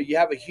down there, do you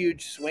have a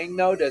huge swing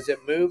though? Does it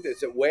move?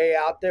 Is it way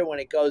out there when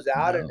it goes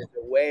out, and is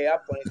it way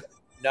up when it goes?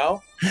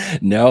 No?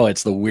 No,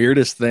 it's the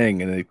weirdest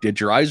thing, and it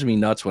drives me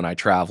nuts when I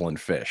travel and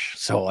fish.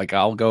 So like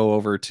I'll go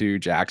over to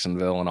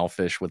Jacksonville and I'll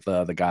fish with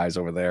the guys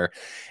over there,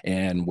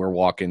 and we're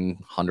walking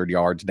 100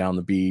 yards down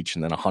the beach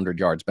and then 100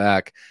 yards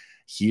back.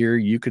 Here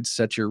you could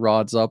set your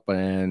rods up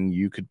and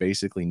you could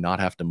basically not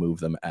have to move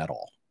them at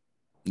all.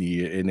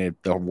 And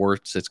the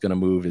worst it's going to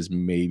move is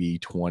maybe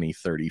 20,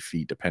 30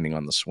 feet, depending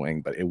on the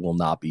swing, but it will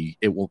not be,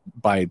 it will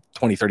by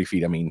 20, 30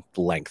 feet. I mean,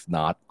 length,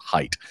 not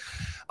height.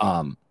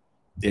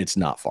 It's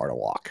not far to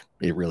walk.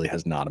 It really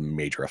has not a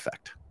major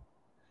effect.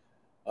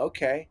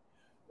 Okay.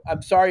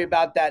 I'm sorry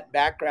about that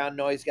background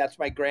noise. That's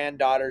my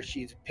granddaughter.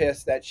 She's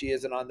pissed that she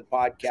isn't on the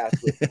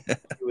podcast with me.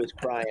 She was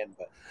crying,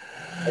 but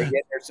I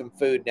get her some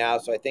food now,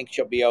 so I think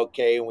she'll be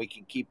okay, and we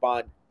can keep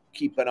on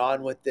keeping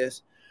on with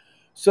this.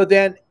 So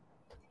then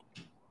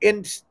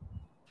in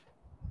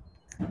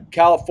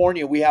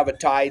California, we have a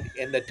tide,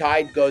 and the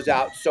tide goes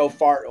out so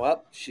far.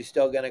 Well, she's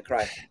still going to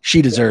cry.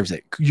 She deserves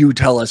it. You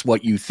tell us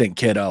what you think,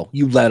 kiddo.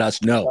 You let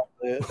us know.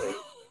 Absolutely.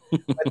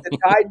 But the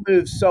tide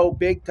moves so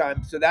big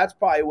time. So that's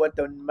probably what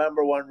the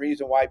number one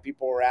reason why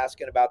people were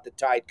asking about the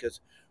tide, because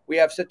we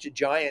have such a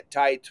giant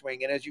tide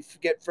swing. And as you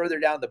get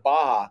further down the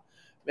Baja,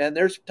 man,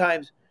 there's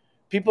times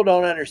people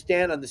don't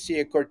understand on the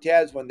Sea of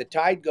Cortez when the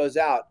tide goes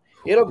out,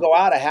 it'll go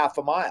out a half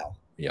a mile.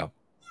 Yeah.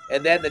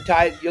 And then the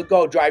tide, you'll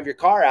go drive your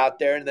car out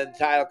there, and then the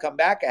tide will come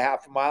back a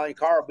half a mile, and your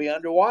car will be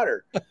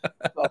underwater.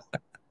 So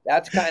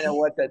that's kind of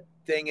what the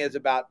thing is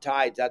about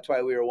tides. That's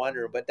why we were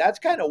wondering. But that's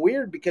kind of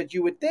weird because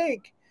you would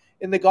think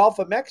in the Gulf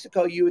of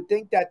Mexico, you would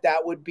think that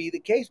that would be the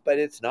case, but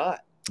it's not.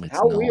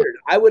 How weird.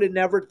 I would have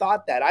never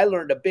thought that. I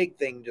learned a big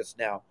thing just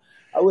now.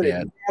 I would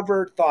have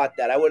never thought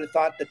that. I would have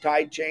thought the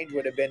tide change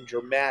would have been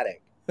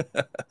dramatic.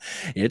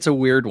 It's a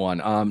weird one.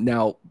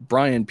 Now,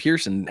 Brian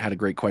Pearson had a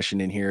great question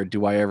in here.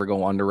 Do I ever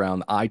go around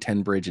the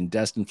I-10 bridge in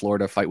Destin,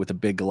 Florida, fight with the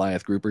big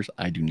Goliath groupers?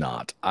 I do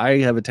not. I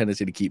have a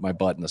tendency to keep my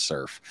butt in the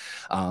surf.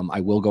 I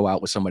will go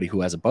out with somebody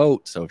who has a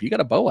boat. So if you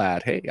got a bow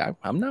ad, hey,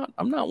 I'm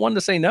not one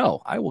to say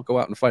no. I will go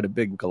out and fight a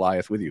big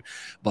Goliath with you.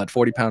 But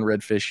 40-pound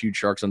redfish, huge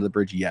sharks under the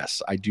bridge,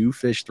 yes. I do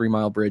fish 3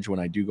 Mile Bridge when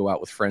I do go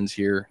out with friends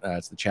here.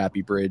 It's the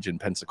Chappie Bridge in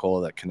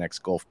Pensacola that connects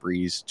Gulf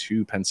Breeze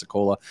to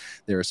Pensacola.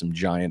 There are some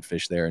giant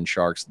fish there and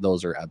sharks.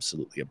 Those are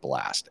absolutely a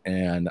blast.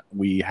 And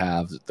we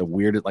have the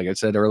weirdest, like I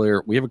said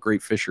earlier, we have a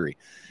great fishery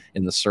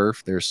in the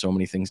surf. There's so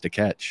many things to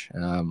catch.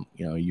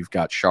 You've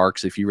got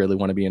sharks. If you really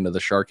want to be into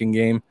the sharking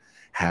game,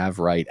 have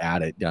right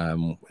at it.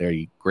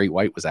 A great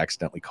white was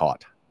accidentally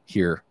caught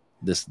here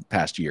this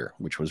past year,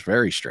 which was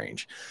very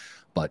strange.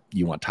 But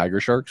you want tiger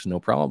sharks? No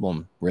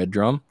problem. Red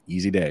drum,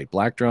 easy day.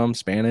 Black drum,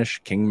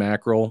 Spanish, king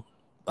mackerel,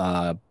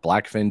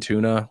 blackfin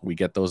tuna. We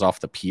get those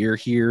off the pier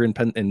here in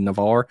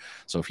Navarre.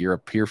 So if you're a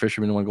pier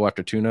fisherman and want to go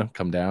after tuna,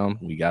 come down.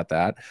 We got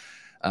that.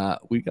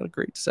 We got a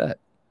great set.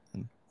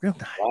 Real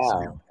nice.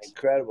 Wow,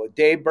 incredible.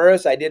 Dave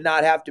Burris, I did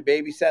not have to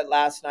babysit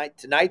last night.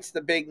 Tonight's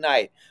the big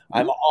night.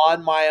 I'm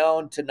on my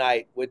own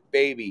tonight with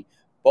baby.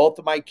 Both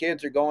of my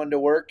kids are going to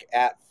work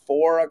at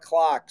 4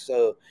 o'clock.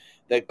 So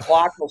the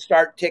clock will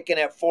start ticking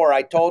at 4.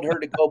 I told her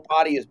to go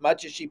potty as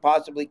much as she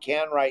possibly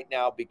can right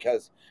now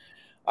because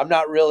I'm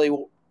not really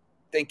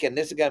thinking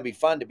this is going to be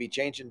fun to be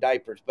changing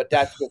diapers, but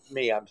that's just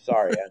me. I'm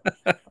sorry.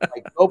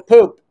 Like, go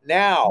poop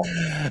now.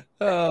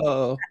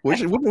 Oh,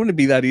 wouldn't it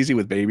be that easy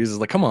with babies? It's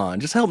like, come on,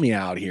 just help me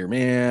out here,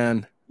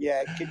 man.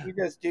 Yeah, can you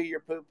just do your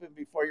pooping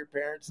before your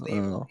parents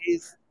leave,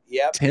 please?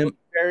 Yep, Tim,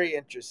 very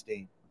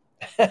interesting.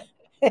 So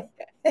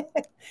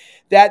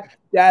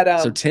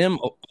Tim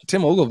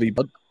Ogilvy,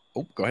 but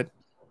go ahead.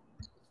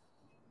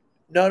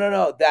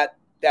 No.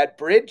 That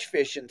bridge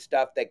fishing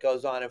stuff that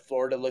goes on in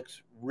Florida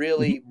looks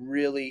really,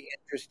 really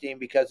interesting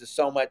because there's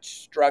so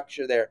much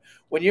structure there.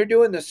 When you're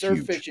doing the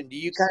surf fishing, do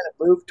you kind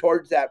of move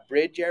towards that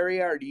bridge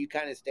area, or do you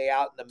kind of stay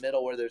out in the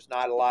middle where there's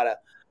not a lot of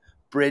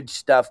bridge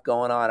stuff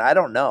going on? I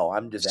don't know.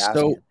 I'm just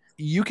asking. So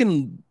you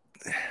can.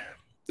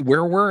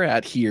 Where we're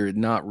at here,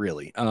 not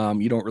really.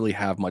 You don't really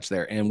have much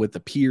there. And with the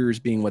piers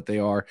being what they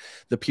are,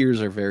 the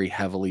piers are very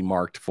heavily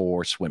marked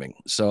for swimming.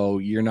 So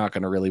you're not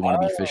going to really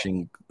want to be Oh,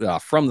 fishing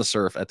from the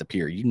surf at the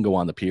pier. You can go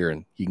on the pier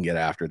and you can get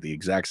after it the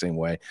exact same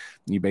way.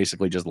 You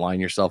basically just line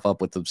yourself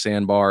up with the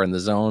sandbar and the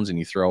zones and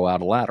you throw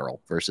out a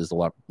lateral versus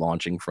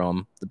launching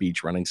from the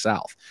beach running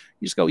south.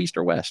 You just go east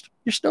or west.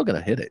 You're still going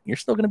to hit it. You're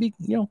still going to be,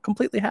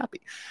 completely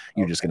happy.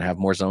 You're just going to have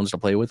more zones to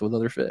play with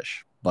other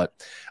fish. But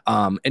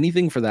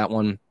anything for that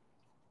one,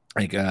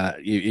 like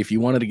if you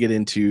wanted to get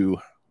into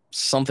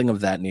something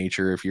of that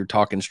nature, if you're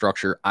talking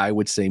structure, I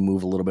would say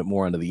move a little bit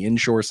more onto the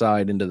inshore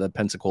side, into the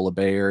Pensacola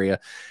Bay area.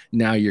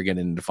 Now you're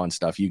getting into fun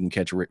stuff. You can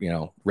catch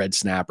red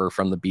snapper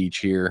from the beach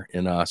here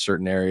in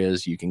certain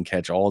areas. You can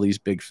catch all these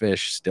big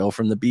fish still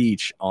from the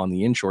beach on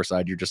the inshore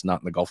side. You're just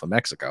not in the Gulf of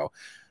Mexico,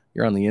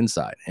 you're on the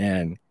inside.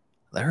 And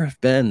there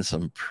have been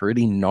some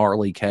pretty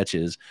gnarly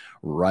catches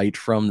right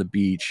from the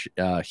beach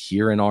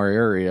here in our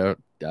area,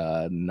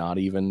 not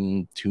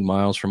even 2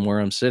 miles from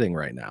where I'm sitting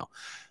right now.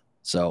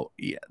 So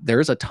yeah,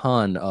 there's a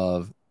ton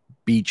of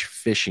beach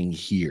fishing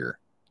here.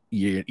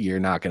 You're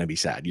not going to be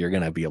sad. You're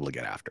going to be able to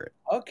get after it.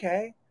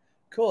 okay.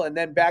 Cool. And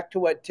then back to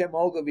what Tim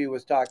Ogilvy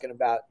was talking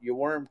about, your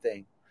worm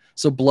thing.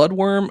 So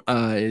bloodworm,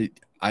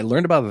 I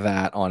learned about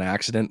that on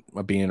accident.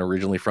 Being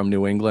originally from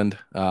New England,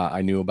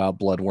 I knew about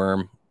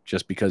bloodworm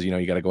just because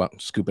you got to go out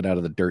and scoop it out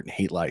of the dirt and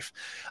hate life.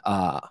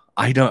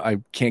 I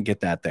can't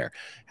get that there.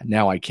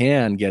 Now I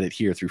can get it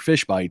here through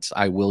Fish Bites.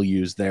 I will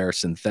use their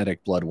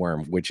synthetic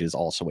bloodworm, which is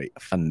also a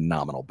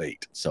phenomenal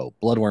bait. So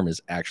bloodworm is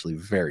actually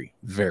very,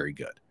 very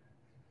good.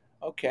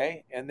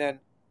 Okay. And then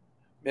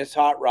Miss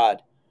Hot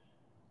Rod.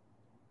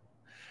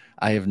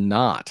 I have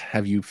not.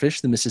 Have you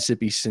fished the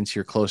Mississippi since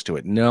you're close to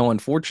it? No,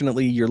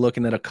 unfortunately, you're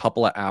looking at a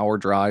couple of hour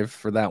drive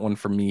for that one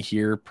from me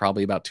here,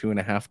 probably about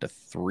 2.5 to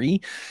 3.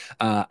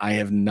 I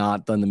have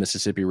not done the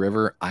Mississippi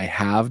River. I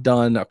have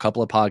done a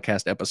couple of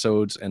podcast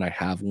episodes, and I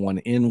have one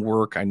in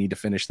work. I need to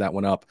finish that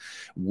one up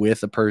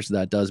with a person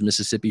that does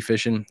Mississippi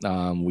fishing.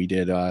 We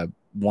did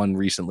one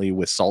recently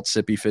with Salt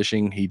Sippy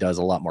Fishing. He does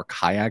a lot more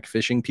kayak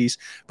fishing piece,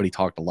 but he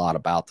talked a lot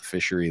about the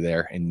fishery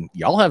there. And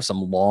y'all have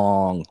some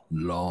long,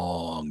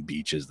 long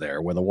beaches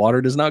there where the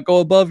water does not go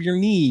above your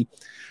knee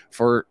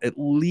for at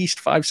least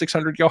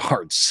 500-600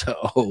 yards.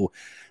 So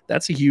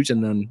that's a huge,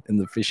 and then in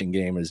the fishing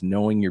game is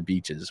knowing your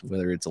beaches,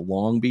 whether it's a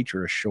long beach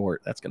or a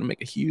short. That's going to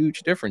make a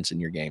huge difference in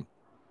your game.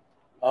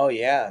 Oh,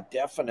 yeah,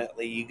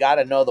 definitely. You got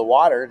to know the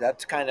water.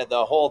 That's kind of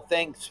the whole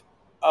thing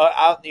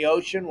out in the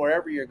ocean,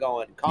 wherever you're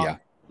going. Yeah.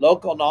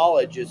 Local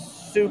knowledge is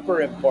super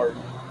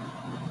important,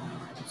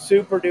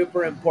 super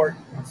duper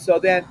important. So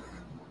then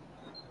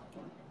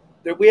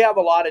we have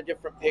a lot of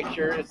different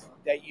pictures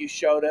that you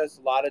showed us,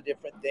 a lot of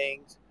different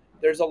things.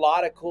 There's a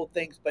lot of cool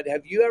things, but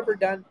have you ever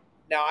done?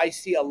 Now I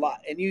see a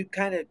lot, and you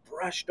kind of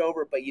brushed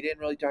over it, but you didn't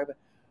really talk about.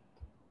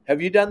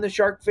 Have you done the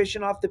shark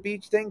fishing off the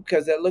beach thing?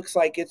 Because it looks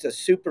like it's a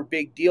super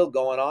big deal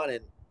going on in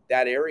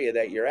that area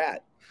that you're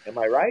at. Am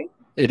I right?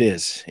 It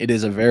is. It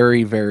is a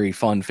very, very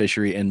fun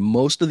fishery. And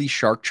most of these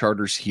shark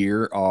charters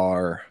here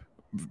are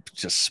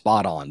just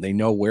spot on. They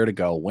know where to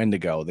go, when to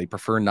go. They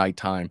prefer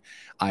nighttime.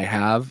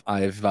 I've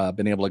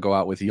been able to go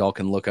out with, y'all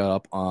can look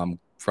up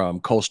from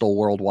Coastal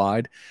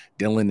Worldwide.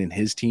 Dylan and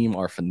his team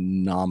are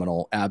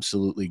phenomenal,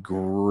 absolutely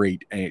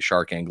great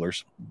shark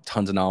anglers,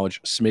 tons of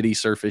knowledge. Smitty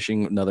Surf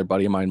Fishing, another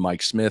buddy of mine,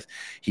 Mike Smith,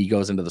 he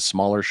goes into the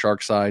smaller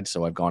shark side,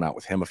 so I've gone out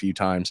with him a few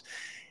times.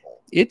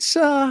 It's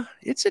a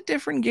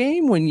different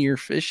game when you're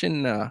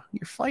fishing.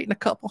 You're fighting a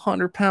couple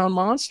 100-pound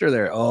monster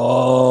there.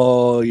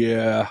 Oh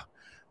yeah,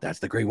 that's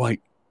the great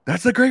white.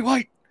 That's the great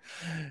white.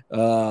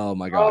 Oh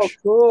my Oh, gosh,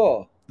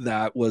 cool.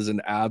 that was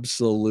an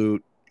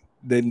absolute.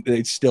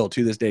 They still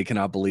to this day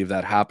cannot believe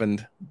that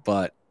happened.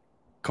 But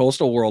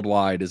Coastal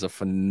Worldwide is a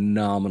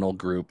phenomenal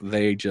group.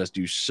 They just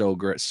do so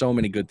great, so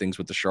many good things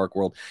with the shark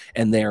world,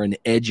 and they're an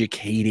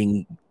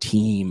educating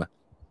team.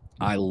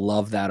 I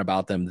love that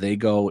about them. They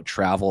go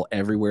travel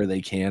everywhere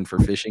they can for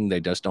fishing. They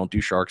just don't do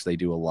sharks. They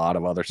do a lot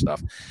of other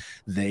stuff.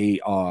 They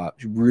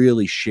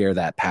really share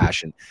that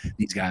passion.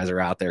 These guys are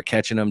out there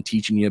catching them,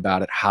 teaching you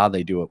about it, how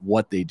they do it,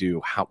 what they do,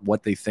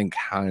 what they think,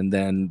 and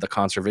then the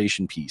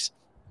conservation piece.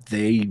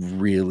 They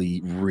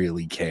really,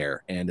 really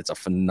care. And it's a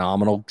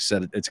phenomenal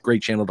set. It's a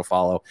great channel to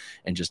follow,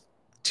 and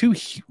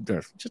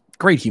they're just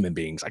great human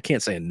beings. I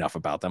can't say enough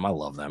about them. I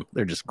love them.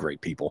 They're just great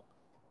people.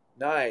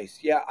 Nice.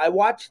 Yeah, I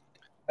watched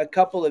a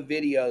couple of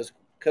videos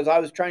because I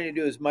was trying to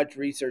do as much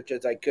research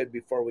as I could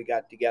before we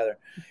got together.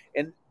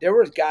 And there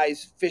was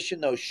guys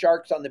fishing those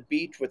sharks on the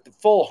beach with the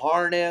full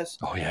harness,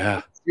 Oh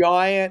yeah.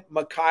 giant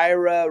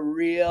Machaira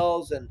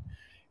reels, and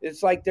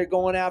it's like they're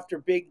going after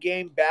big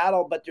game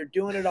battle, but they're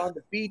doing it on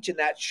the beach, and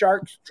that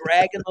shark's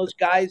dragging those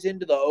guys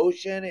into the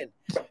ocean, and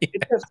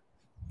it just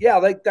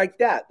like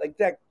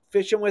that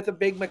fishing with a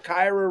big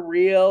Machaira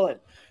reel and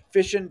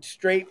fishing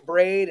straight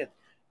braid, and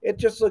It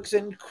just looks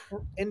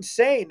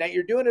insane that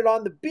you're doing it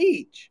on the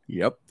beach.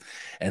 Yep.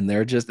 And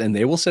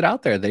they will sit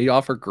out there. They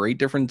offer great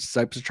different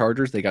types of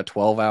chargers. They got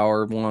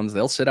 12-hour ones.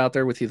 They'll sit out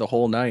there with you the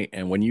whole night.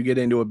 And when you get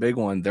into a big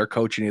one, they're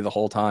coaching you the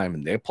whole time,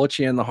 and they put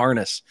you in the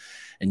harness,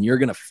 and you're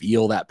going to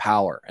feel that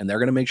power, and they're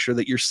going to make sure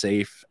that you're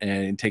safe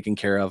and taken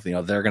care of.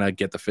 They're going to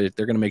get the fish.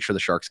 They're going to make sure the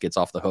sharks gets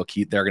off the hook.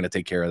 They're going to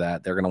take care of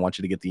that. They're going to want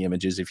you to get the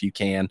images if you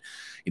can,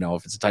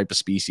 if it's a type of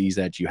species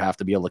that you have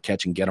to be able to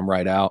catch and get them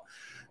right out.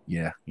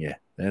 Yeah.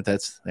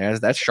 That's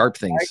sharp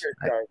things. Tiger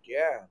shark,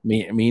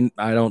 yeah.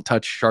 I don't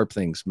touch sharp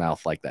things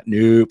mouth like that.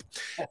 Nope.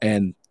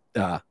 And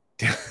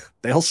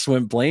they'll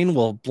swim.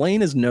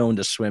 Blaine is known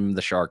to swim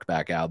the shark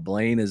back out.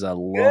 Blaine is a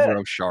lover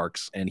of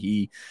sharks, and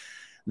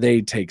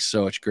they take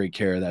such great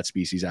care of that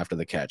species after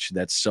the catch.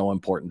 That's so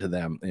important to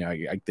them.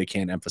 They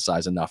can't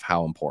emphasize enough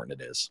how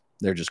important it is.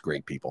 They're just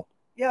great people.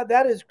 Yeah,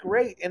 that is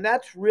great. And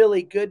that's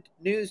really good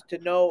news to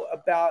know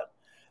about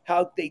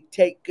how they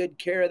take good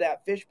care of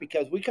that fish,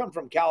 because we come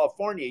from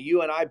California.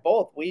 You and I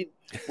both, we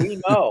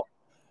know,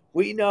 oh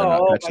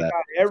my God,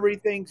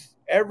 everything's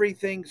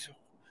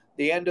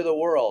the end of the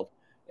world.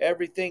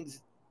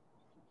 Everything's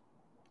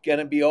going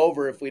to be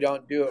over if we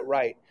don't do it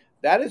right.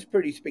 That is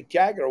pretty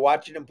spectacular,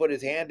 watching him put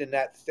his hand in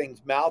that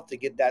thing's mouth to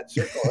get that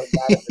circle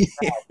out of his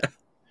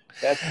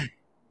mouth.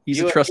 He's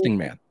a trusting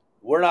man.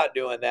 We're not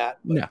doing that.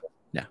 No.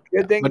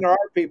 Good thing there are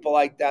people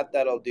like that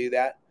that'll do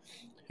that.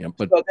 Yeah,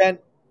 so then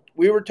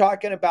we were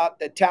talking about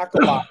the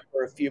tackle box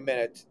for a few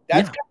minutes.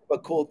 That's kind of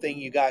a cool thing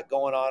you got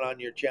going on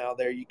your channel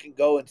there. You can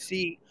go and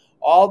see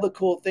all the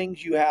cool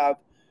things you have,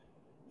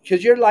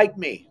 because you're like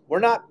me. We're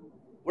not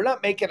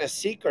making a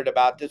secret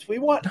about this. We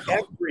want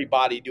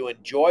everybody to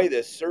enjoy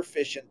this surf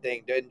fishing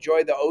thing, to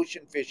enjoy the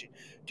ocean fishing,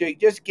 to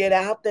just get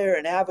out there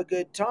and have a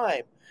good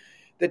time.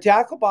 The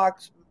tackle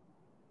box,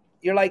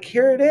 you're like,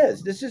 here it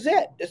is. This is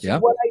it. This is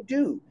what I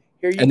do.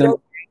 Here you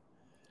go.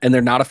 And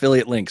they're not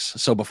affiliate links.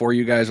 So before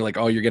you guys are like,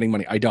 oh, you're getting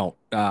money. I don't.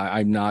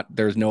 I'm not.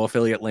 There's no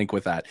affiliate link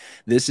with that.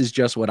 This is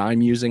just what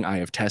I'm using. I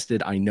have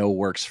tested. I know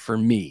works for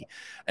me.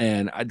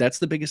 And that's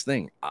the biggest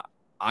thing.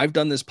 I've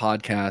done this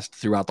podcast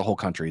throughout the whole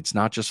country. It's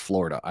not just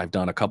Florida. I've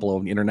done a couple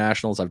of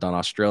internationals. I've done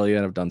Australia,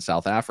 and I've done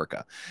South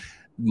Africa.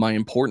 My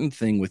important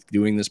thing with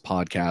doing this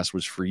podcast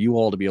was for you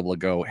all to be able to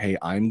go, hey,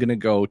 I'm going to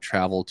go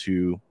travel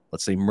to,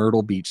 let's say,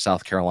 Myrtle Beach,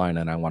 South Carolina,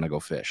 and I want to go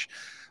fish.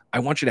 I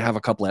want you to have a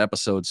couple of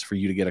episodes for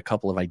you to get a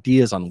couple of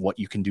ideas on what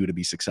you can do to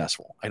be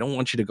successful. I don't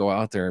want you to go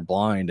out there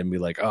blind and be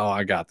like, oh,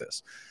 I got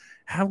this.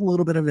 Have a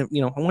little bit of it.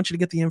 I want you to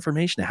get the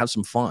information, to have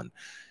some fun.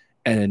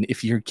 And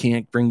if you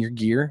can't bring your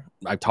gear,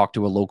 I've talked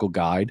to a local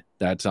guide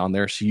that's on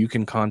there, so you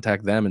can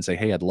contact them and say,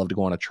 hey, I'd love to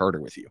go on a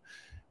charter with you.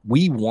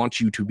 We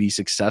want you to be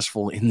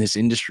successful in this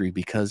industry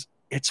because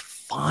it's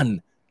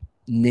fun.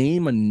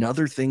 Name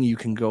another thing you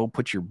can go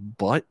put your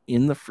butt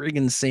in the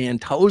friggin'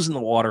 sand, toes in the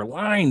water,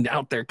 lined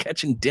out there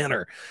catching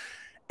dinner,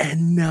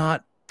 and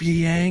not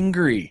be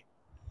angry.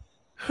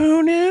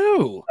 Who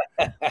knew?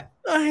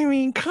 I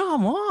mean,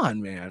 come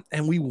on, man.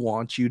 And we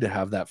want you to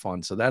have that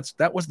fun. So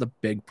that was the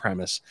big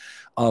premise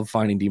of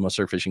Finding Demo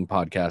Surf Fishing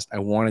Podcast. I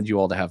wanted you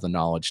all to have the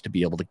knowledge to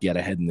be able to get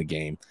ahead in the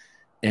game.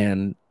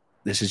 And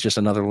this is just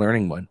another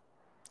learning one.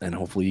 And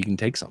hopefully you can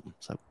take something.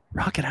 So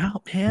rock it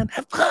out, man.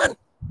 Have fun.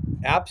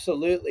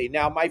 Absolutely.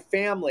 Now, my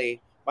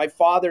family, my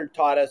father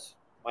taught us,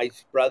 my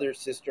brother,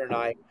 sister, and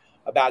I,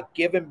 about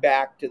giving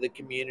back to the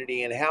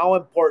community and how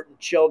important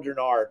children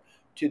are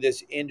to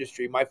this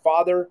industry. My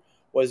father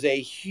was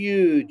a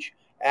huge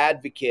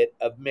advocate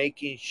of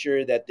making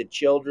sure that the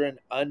children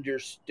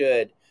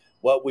understood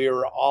what we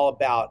were all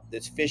about,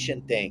 this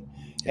fishing thing.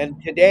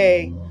 And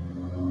today,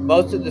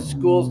 most of the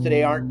schools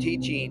today aren't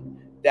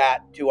teaching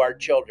that to our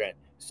children.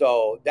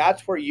 So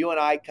that's where you and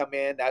I come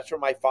in. That's where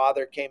my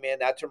father came in.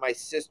 That's where my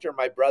sister and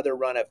my brother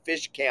run a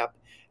fish camp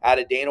out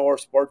of Dana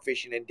Wharf Sport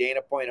Fishing in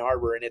Dana Point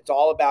Harbor. And it's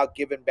all about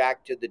giving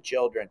back to the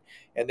children.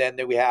 And then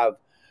we have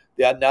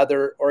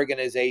another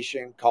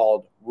organization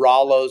called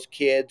Rollo's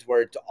Kids,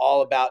 where it's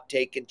all about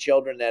taking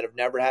children that have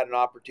never had an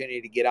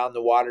opportunity to get on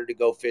the water to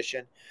go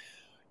fishing.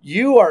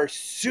 You are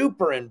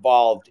super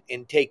involved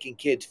in taking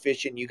kids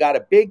fishing. You got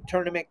a big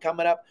tournament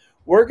coming up.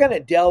 We're going to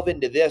delve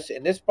into this,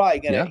 and this is probably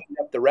going to eat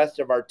up the rest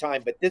of our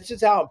time, but this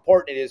is how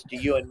important it is to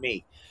you and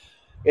me.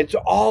 It's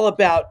all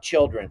about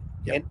children.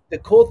 Yep. And the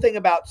cool thing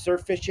about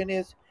surf fishing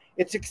is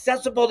it's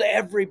accessible to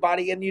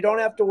everybody, and you don't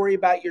have to worry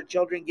about your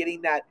children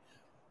getting that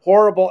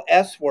horrible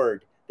S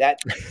word, that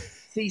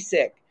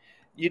seasick.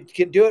 You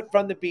can do it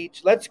from the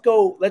beach. Let's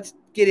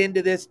get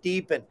into this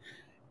deep. And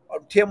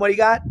Tim, what do you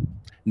got?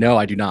 No,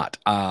 I do not.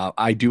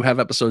 I do have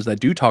episodes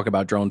that do talk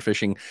about drone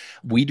fishing.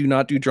 We do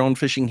not do drone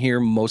fishing here,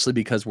 mostly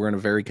because we're in a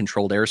very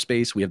controlled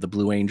airspace. We have the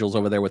Blue Angels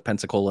over there with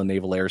Pensacola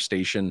Naval Air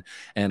Station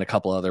and a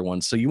couple other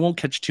ones. So you won't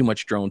catch too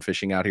much drone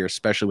fishing out here,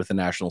 especially with the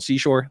national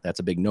seashore. That's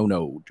a big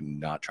no-no. Do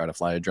not try to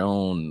fly a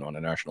drone on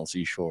a national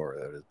seashore.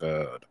 That is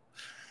bad.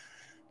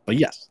 But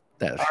yes,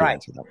 that should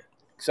answer that.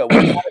 So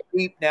we're going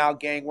deep now,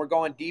 gang. We're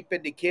going deep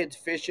into kids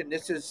fishing.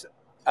 This is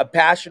a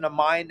passion of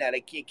mine that I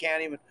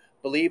can't even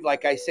believe.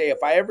 Like I say, if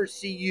I ever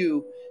see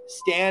you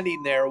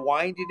standing there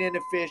winding in a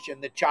fish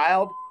and the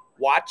child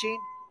watching,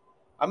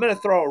 I'm going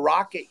to throw a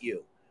rock at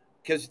you,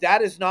 because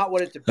that is not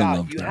what it's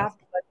about. You have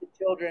to let the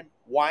children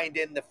wind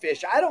in the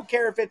fish. I don't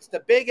care if it's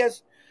the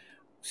biggest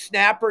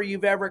snapper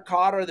you've ever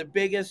caught or the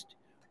biggest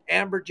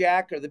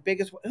amberjack or the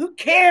biggest. Who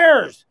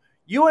cares?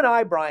 You and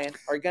I, Brian,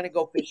 are going to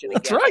go fishing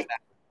again. That's right.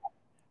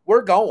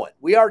 We're going.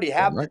 We already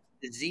have the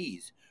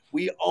disease.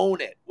 We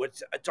own it.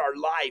 It's our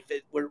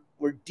life.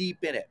 We're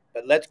deep in it.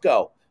 But let's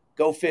go.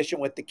 Go fishing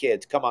with the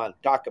kids. Come on,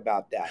 talk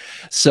about that.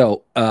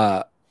 So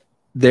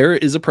there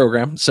is a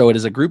program. So it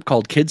is a group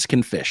called Kids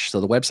Can Fish. So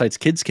the website's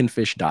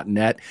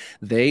kidscanfish.net.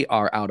 They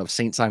are out of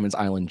St. Simons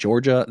Island,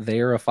 Georgia. They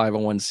are a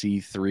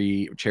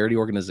 501c3 charity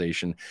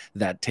organization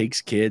that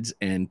takes kids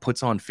and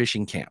puts on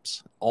fishing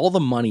camps. All the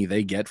money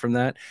they get from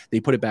that, they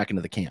put it back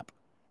into the camp.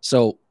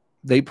 So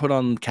they put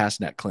on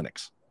cast net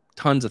clinics.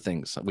 Tons of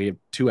things. We have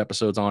 2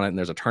 episodes on it, and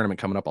there's a tournament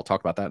coming up. I'll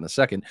talk about that in a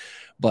second.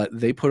 But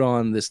they put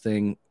on this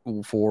thing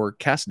for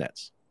cast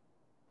nets.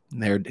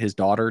 His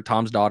daughter,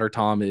 Tom's daughter,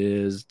 Tom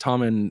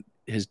and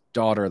his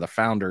daughter are the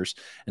founders,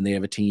 and they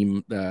have a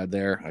team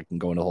there. I can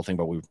go into the whole thing,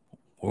 but we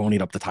won't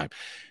eat up the time.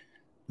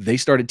 They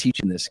started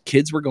teaching this.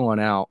 Kids were going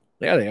out.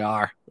 There they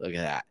are. Look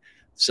at that.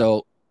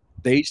 So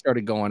they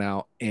started going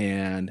out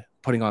and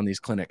putting on these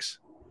clinics.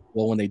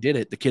 Well, when they did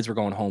it, the kids were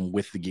going home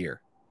with the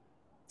gear.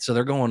 So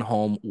they're going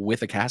home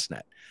with a cast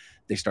net.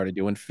 They started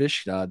doing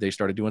fish. They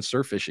started doing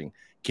surf fishing.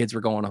 Kids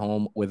were going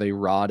home with a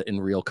rod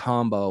and reel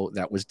combo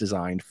that was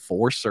designed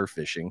for surf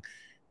fishing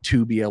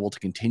to be able to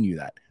continue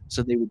that.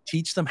 So they would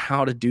teach them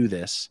how to do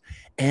this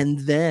and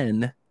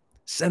then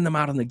send them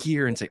out on the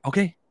gear and say,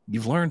 okay,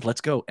 you've learned, let's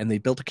go. And they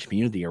built a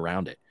community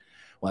around it.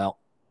 Well,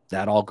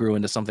 that all grew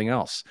into something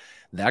else.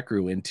 That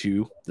grew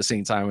into the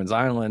St. Simons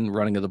Island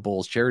Running of the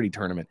Bulls charity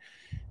tournament.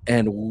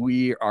 And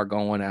we are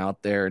going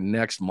out there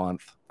next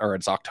month, or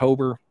it's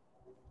October,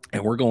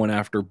 and we're going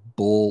after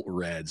bull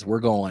reds. We're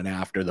going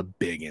after the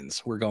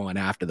biggins. We're going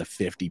after the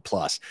 50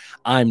 plus.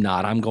 I'm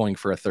going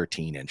for a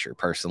 13-incher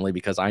personally,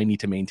 because I need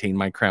to maintain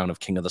my crown of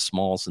king of the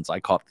small, since I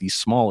caught the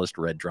smallest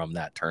red drum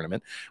that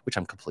tournament, which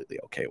I'm completely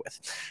okay with.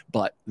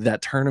 But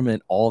that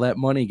tournament, all that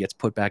money gets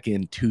put back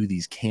into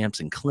these camps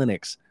and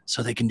clinics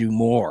so they can do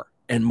more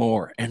and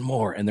more and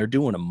more. And they're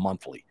doing them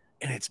monthly,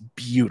 and it's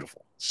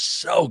beautiful.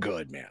 So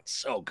good, man.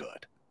 So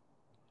good.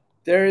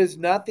 There is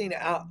nothing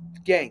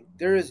gang.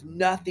 There is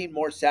nothing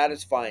more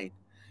satisfying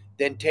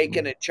than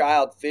taking a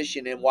child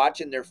fishing and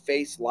watching their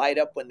face light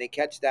up when they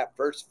catch that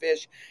first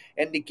fish,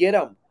 and to get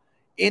them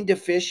into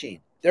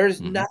fishing.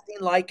 There's nothing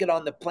like it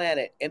on the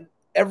planet. And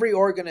every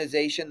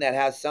organization that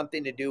has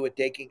something to do with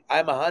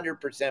I'm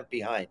 100%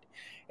 behind.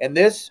 And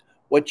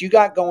what you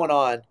got going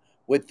on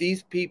with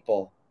these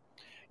people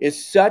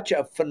is such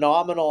a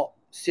phenomenal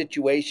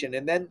situation.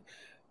 And then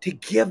to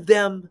give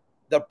them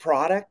the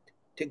product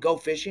to go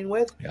fishing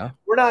with,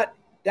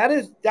 that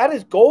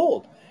is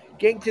gold.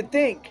 Gang, to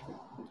think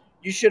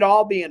you should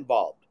all be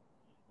involved.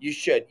 You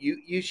should.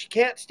 You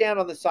can't stand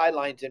on the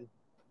sidelines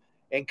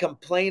and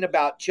complain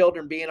about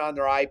children being on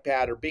their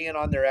iPad or being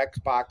on their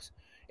Xbox.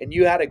 And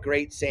you had a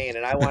great saying,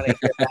 and I want to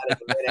hear that in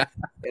a minute.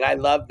 And I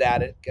love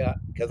that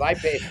because I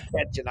paid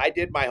attention. I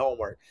did my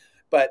homework,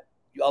 but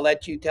I'll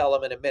let you tell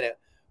them in a minute.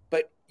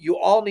 But you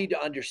all need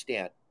to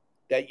understand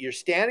that you're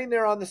standing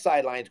there on the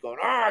sidelines going,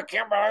 I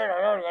can't believe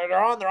it.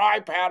 They're on their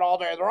iPad all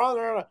day. They're on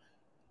there.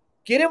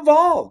 Get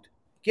involved.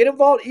 Get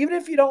involved. Even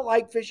if you don't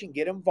like fishing,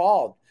 get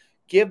involved.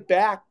 Give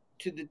back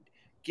to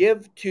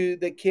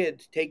the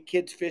kids. Take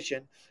kids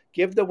fishing.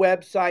 Give the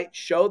website.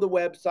 Show the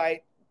website.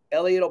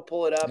 Elliot will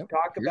pull it up.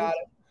 Talk about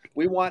it.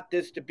 We want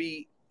this to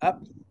be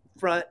up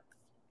front.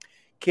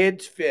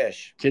 Kids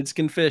Fish. Kids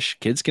Can Fish.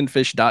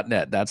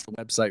 Kidscanfish.net. That's the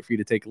website for you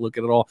to take a look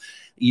at it all.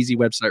 Easy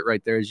website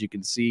right there, as you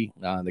can see.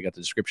 They got the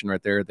description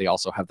right there. They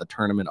also have the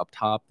tournament up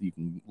top. You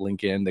can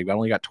link in. They've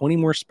only got 20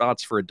 more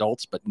spots for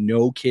adults, but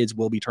no kids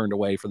will be turned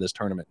away for this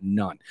tournament.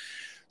 None.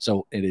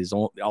 So it is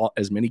all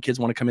as many kids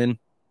want to come in,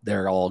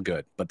 they're all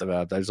good. But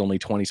there's only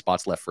 20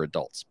 spots left for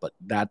adults. But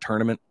that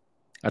tournament,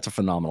 that's a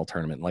phenomenal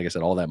tournament. Like I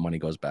said, all that money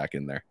goes back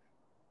in there.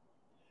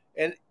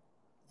 And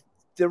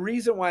the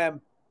reason why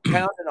I'm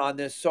pounding on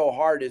this so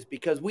hard is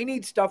because we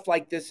need stuff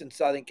like this in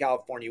Southern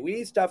California. We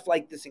need stuff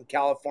like this in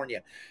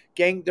California.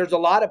 Gang, there's a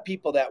lot of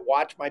people that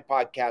watch my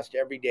podcast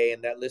every day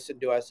and that listen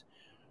to us.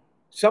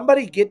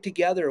 Somebody get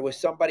together with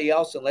somebody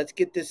else and let's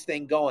get this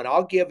thing going.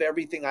 I'll give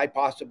everything I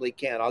possibly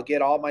can. I'll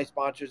get all my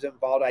sponsors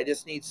involved. I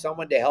just need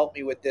someone to help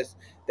me with this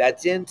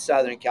that's in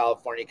Southern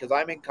California because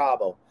I'm in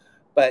Cabo.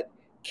 But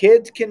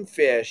Kids Can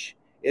Fish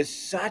is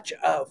such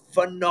a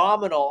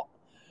phenomenal.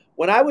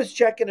 When I was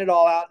checking it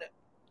all out,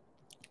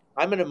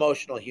 I'm an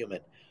emotional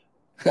human.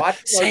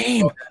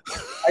 Same.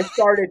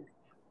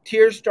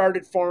 Tears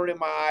started forming in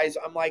my eyes.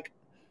 I'm like,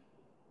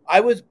 I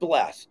was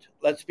blessed.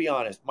 Let's be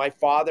honest. My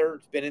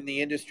father's been in the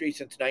industry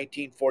since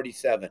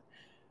 1947.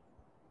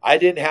 I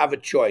didn't have a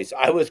choice.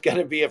 I was going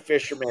to be a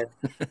fisherman.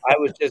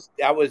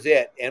 That was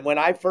it. And when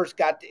I first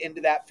got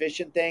into that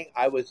fishing thing,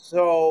 I was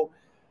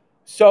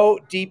so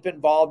deep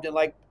involved. And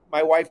like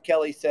my wife,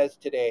 Kelly, says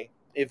today,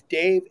 if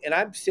Dave, and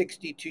I'm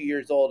 62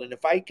 years old, and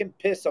if I can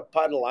piss a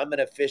puddle, I'm going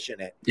to fish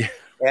in it. Yeah.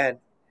 And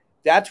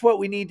that's what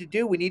we need to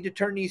do. We need to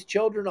turn these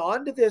children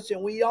onto this,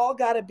 and we all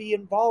got to be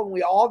involved. And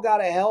we all got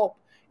to help.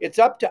 It's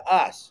up to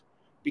us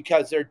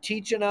because they're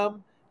teaching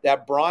them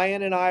that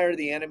Brian and I are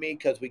the enemy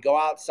because we go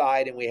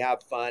outside and we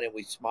have fun and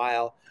we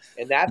smile.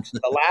 And that's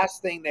the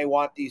last thing they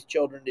want these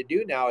children to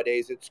do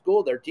nowadays at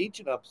school. They're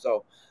teaching them.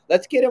 So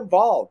let's get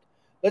involved.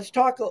 Let's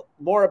talk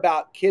more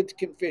about Kids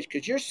Can Fish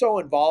because you're so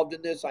involved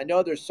in this. I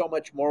know there's so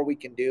much more we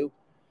can do.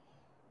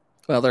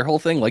 Well, their whole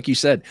thing, like you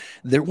said,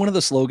 they're one of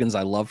the slogans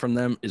I love from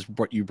them is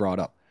what you brought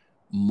up.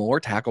 More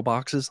tackle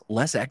boxes,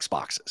 less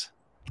Xboxes.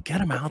 Get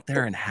them out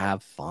there and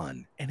have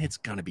fun. And it's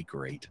going to be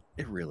great.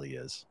 It really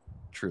is.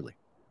 Truly.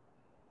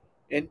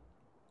 And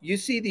you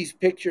see these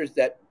pictures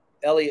that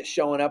Elliot's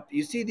showing up.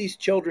 You see these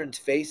children's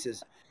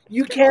faces.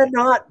 You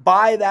cannot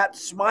buy that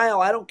smile.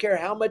 I don't care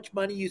how much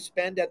money you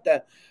spend at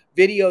the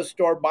video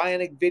store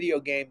buying a video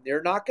game.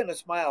 They're not going to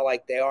smile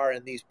like they are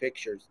in these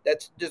pictures.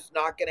 That's just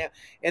not going to.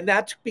 And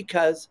that's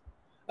because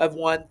of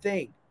one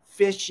thing,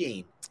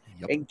 fishing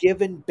and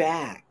giving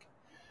back.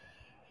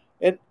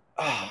 And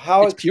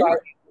how it's exciting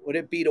pure. would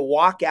it be to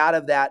walk out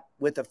of that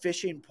with a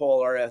fishing pole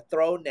or a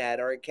throw net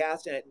or a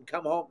cast net and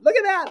come home? Look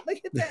at that. Look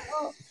at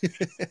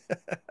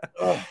that.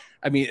 Oh.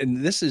 I mean,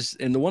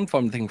 and the one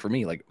fun thing for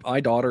me, like my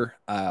daughter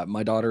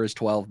is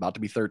 12, about to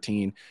be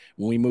 13.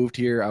 When we moved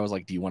here, I was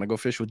like, do you want to go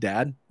fish with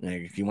dad? And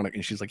if you want to,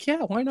 and she's like,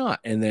 yeah, why not?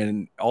 And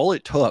then all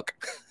it took,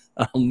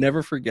 I'll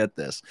never forget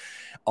this.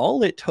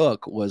 All it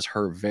took was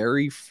her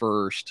very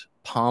first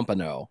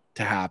pompano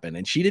to happen.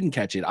 And she didn't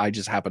catch it. I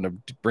just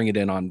happened to bring it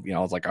in on, I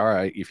was like, all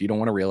right, if you don't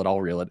want to reel it,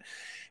 I'll reel it.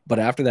 But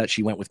after that,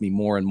 she went with me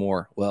more and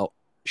more. Well,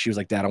 she was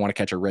like, Dad, I want to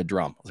catch a red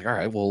drum. I was like, all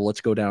right, well,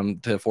 let's go down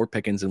to Fort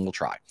Pickens and we'll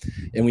try.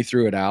 And we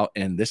threw it out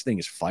and this thing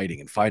is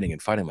fighting and fighting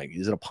and fighting. I'm like,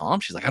 is it a palm?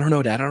 She's like, I don't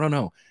know, Dad. I don't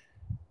know.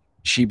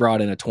 She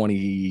brought in a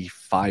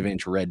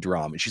 25-inch red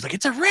drum and she's like,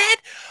 it's a red.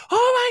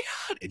 Oh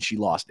my God. And she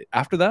lost it.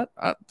 After that,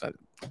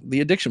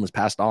 the addiction was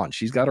passed on.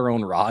 She's got her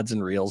own rods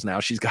and reels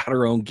now. She's got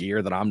her own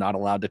gear that I'm not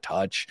allowed to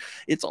touch.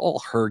 It's all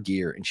her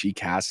gear and she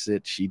casts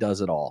it. She does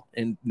it all.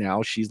 And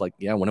now she's like,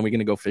 yeah, when are we going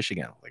to go fish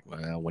again? I'm like,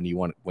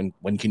 well,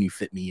 when can you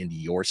fit me into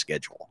your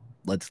schedule?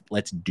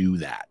 Let's do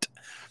that.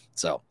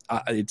 So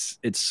it's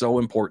so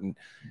important,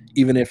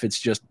 even if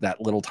it's just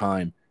that little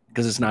time,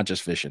 because it's not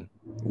just fishing.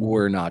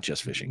 We're not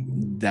just fishing.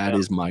 That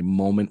is my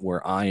moment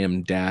where I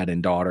am dad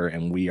and daughter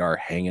and we are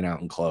hanging out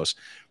and close.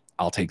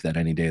 I'll take that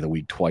any day of the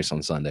week, twice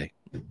on Sunday.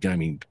 I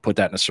mean, put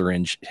that in a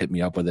syringe, hit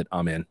me up with it.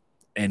 I'm in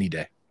any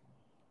day.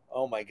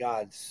 Oh my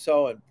God.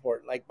 So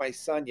important. Like my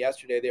son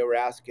yesterday, they were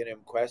asking him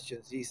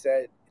questions. He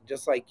said,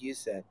 just like you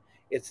said,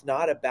 it's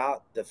not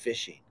about the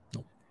fishing.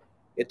 Nope.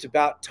 It's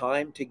about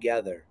time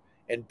together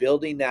and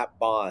building that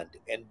bond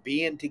and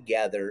being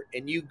together.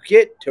 And you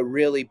get to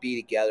really be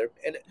together.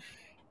 And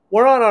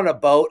we're on a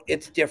boat.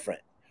 It's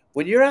different.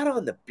 When you're out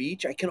on the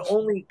beach, I can't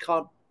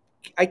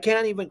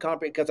even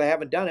comprehend because I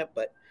haven't done it,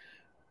 but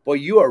boy,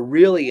 you are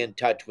really in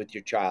touch with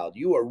your child.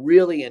 You are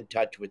really in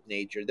touch with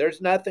nature. There's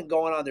nothing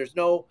going on. There's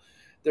no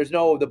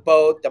the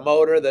boat, the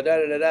motor, the da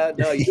da da da.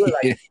 No, you're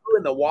like you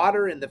in the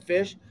water and the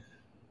fish.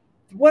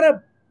 What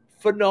a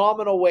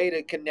phenomenal way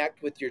to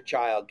connect with your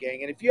child,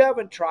 gang. And if you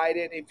haven't tried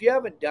it, if you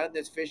haven't done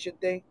this fishing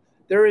thing,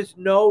 there is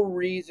no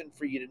reason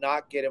for you to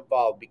not get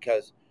involved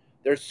because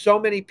there's so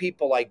many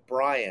people like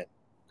Brian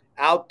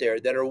out there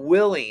that are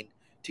willing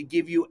to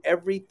give you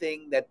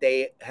everything that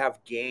they have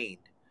gained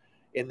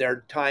in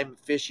their time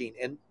fishing.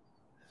 And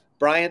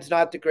Brian's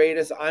not the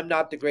greatest. I'm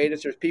not the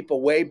greatest. There's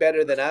people way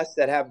better than us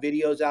that have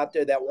videos out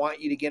there that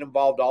want you to get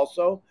involved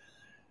also.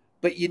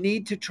 But you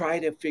need to try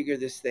to figure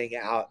this thing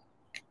out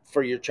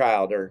for your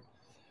child. Or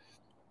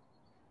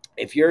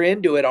if you're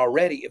into it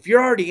already, if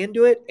you're already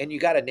into it and you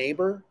got a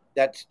neighbor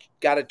that's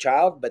got a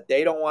child, but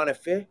they don't want to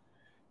fish,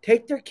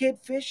 take their kid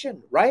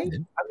fishing, right? Yeah.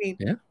 I mean,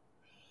 yeah.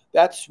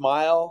 That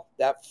smile,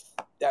 that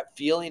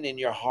feeling in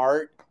your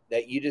heart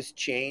that you just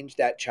changed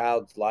that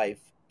child's life.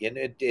 And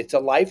it's a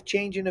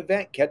life-changing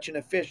event, catching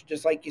a fish,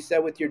 just like you said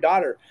with your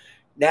daughter.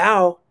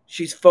 Now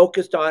she's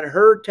focused on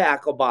her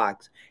tackle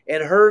box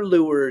and her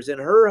lures and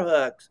her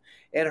hooks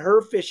and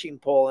her fishing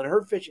pole and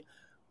her fishing.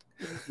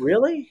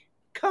 Really?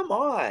 Come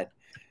on.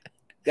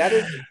 That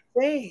is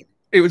insane.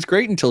 It was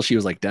great until she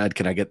was like, Dad,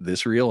 can I get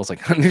this reel? I was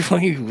like, honey,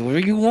 what do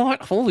you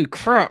want? Holy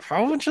crap.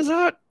 How much is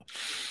that?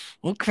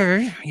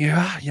 Okay.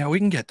 Yeah, we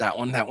can get that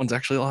one. That one's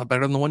actually a lot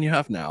better than the one you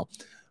have now.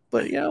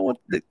 But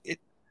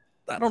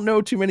I don't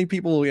know too many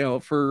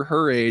people, for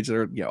her age that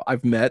are,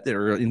 I've met that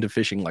are into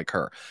fishing like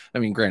her. I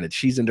mean, granted,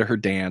 she's into her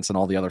dance and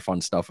all the other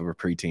fun stuff of a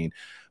preteen.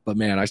 But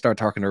man, I start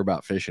talking to her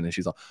about fishing and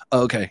she's like,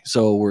 oh, okay,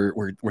 so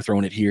we're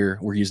throwing it here.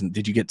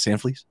 Did you get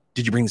sand fleas?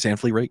 Did you bring the sand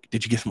flea rake?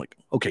 Did you get them? Like,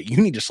 okay, you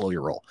need to slow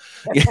your roll.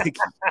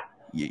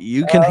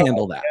 You can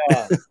handle that.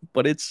 Yeah.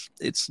 But it's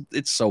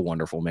so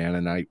wonderful, man.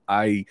 And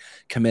I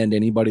commend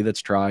anybody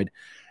that's tried.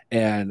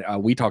 And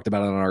we talked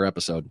about it on our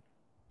episode.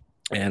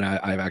 And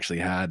I've actually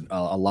had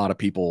a lot of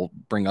people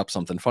bring up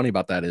something funny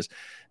about that is,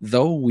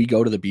 though we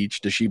go to the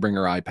beach, does she bring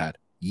her iPad?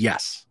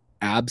 Yes,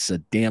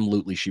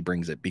 abso-damn-lutely she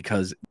brings it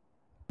because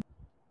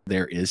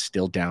there is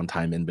still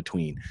downtime in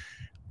between.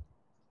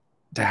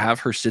 to have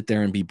her sit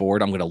there and be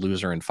bored, I'm going to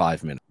lose her in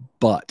 5 minutes.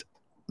 But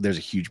there's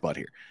a huge but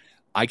here.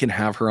 I can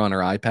have her on her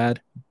iPad,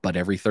 but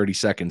every 30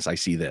 seconds I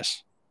see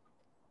this.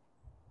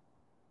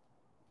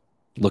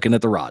 Looking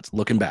at the rods,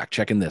 looking back,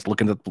 checking this,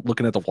 looking at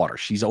the water.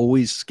 She's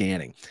always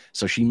scanning.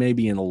 So she may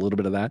be in a little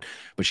bit of that,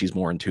 but she's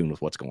more in tune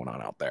with what's going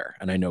on out there.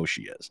 And I know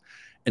she is.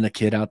 And a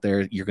kid out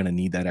there, you're going to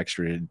need that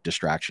extra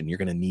distraction. You're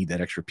going to need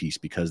that extra piece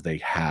because they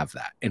have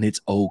that. And it's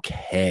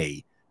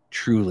okay.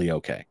 Truly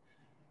okay.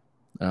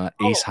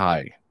 Ace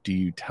High, do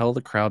you tell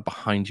the crowd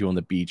behind you on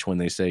the beach when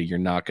they say you're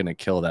not going to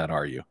kill that,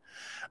 are you?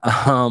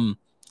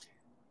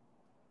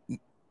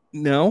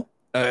 No.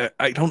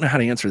 I don't know how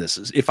to answer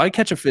this. If I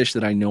catch a fish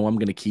that I know I'm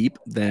going to keep,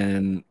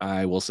 then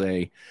I will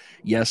say,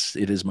 yes,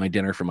 it is my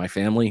dinner for my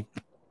family.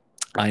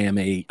 I'm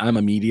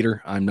a meat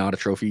eater. I'm not a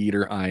trophy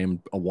eater. I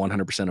am a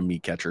 100% a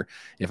meat catcher.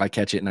 If I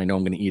catch it and I know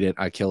I'm going to eat it,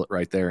 I kill it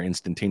right there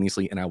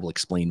instantaneously. And I will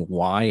explain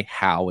why,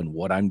 how, and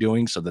what I'm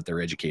doing so that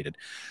they're educated.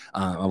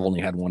 I've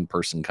only had one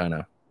person kind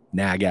of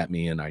nag at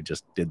me, and I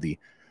just did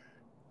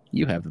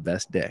you have the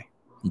best day.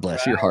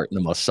 Bless your heart in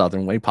the most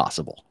southern way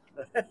possible.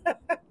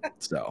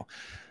 So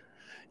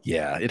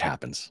yeah, it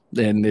happens,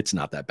 and it's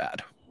not that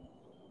bad.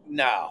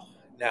 No,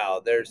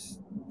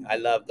 I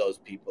love those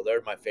people.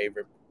 They're my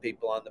favorite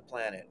people on the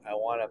planet. I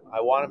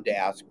want them to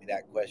ask me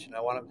that question.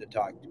 I want them to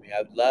talk to me.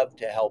 I'd love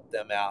to help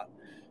them out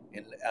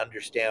and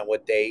understand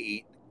what they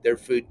eat. Their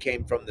food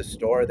came from the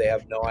store. They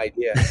have no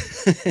idea.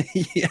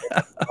 Yeah.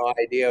 No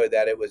idea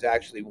that it was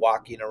actually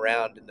walking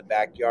around in the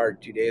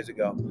backyard 2 days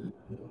ago.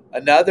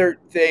 Another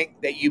thing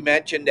that you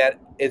mentioned that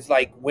is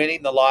like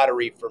winning the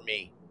lottery for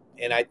me,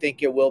 and I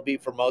think it will be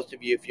for most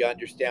of you if you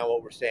understand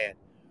what we're saying.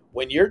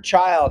 When your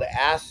child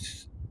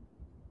asks,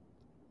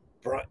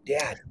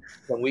 Dad,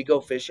 can we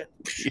go fishing?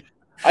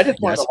 I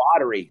just won the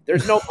lottery.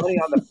 There's no money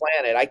on the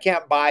planet. I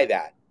can't buy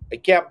that.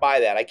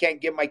 I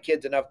can't give my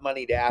kids enough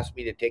money to ask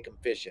me to take them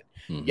fishing.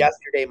 Mm-hmm.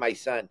 Yesterday, my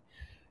son,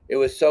 it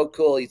was so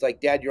cool. He's like,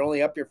 Dad, you're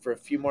only up here for a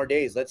few more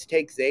days. Let's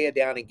take Zaya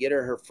down and get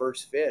her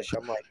first fish.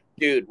 I'm like,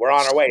 dude, we're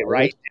on our way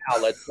right now.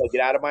 Let's go.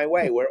 Get out of my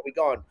way. Where are we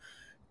going?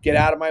 Get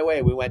out of my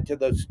way. We went to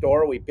the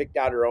store. We picked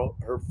out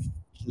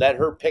let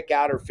her pick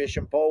out her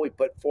fishing pole. We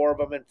put 4 of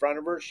them in front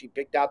of her. She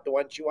picked out the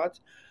one she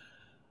wants.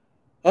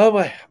 Oh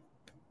my.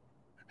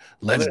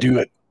 Let's do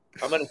it.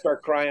 I'm going to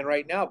start crying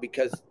right now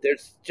because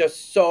there's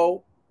just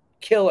so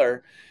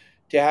killer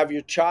to have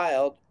your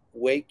child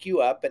wake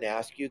you up and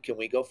ask you, can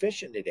we go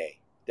fishing today?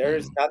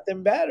 There's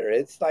nothing better.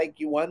 It's like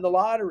you won the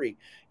lottery.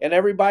 And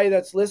everybody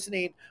that's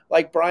listening,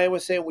 like Brian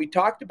was saying, we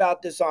talked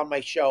about this on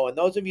my show. And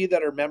those of you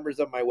that are members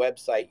of my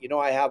website, you know,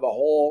 I have a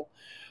whole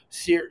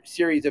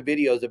series of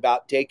videos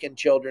about taking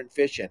children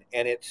fishing.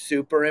 And it's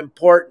super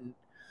important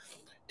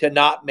to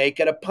not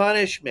make it a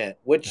punishment,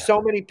 which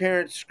so many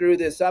parents screw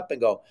this up and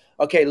go,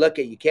 okay, look,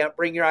 you can't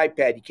bring your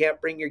iPad. You can't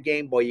bring your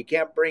Game Boy. You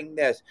can't bring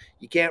this.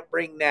 You can't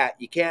bring that.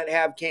 You can't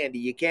have candy.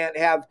 You can't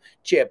have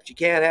chips. You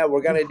can't have,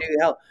 we're going to do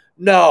hell.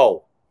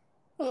 No.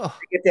 You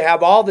get to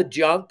have all the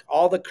junk,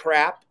 all the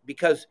crap,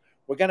 because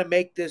we're going to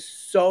make this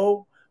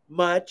so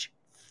much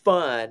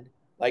fun.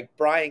 Like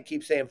Brian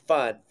keeps saying,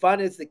 fun. Fun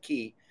is the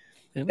key.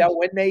 That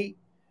when they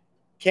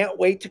can't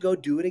wait to go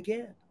do it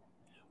again.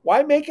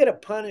 Why make it a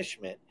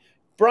punishment?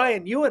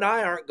 Brian, you and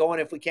I aren't going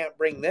if we can't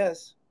bring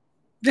this.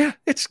 Yeah,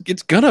 it's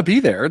going to be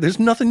there. There's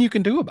nothing you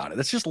can do about it.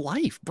 That's just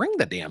life. Bring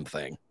the damn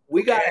thing.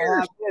 We got to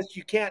have this.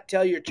 You can't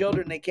tell your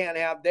children they can't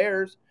have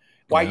theirs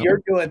while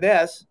you're doing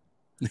this.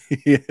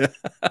 Yeah.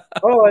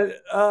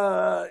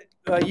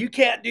 You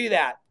can't do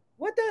that.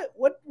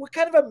 What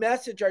kind of a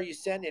message are you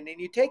sending? And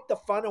you take the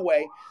fun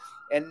away,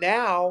 and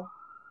now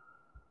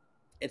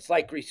it's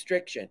like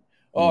restriction.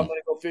 Oh, I'm going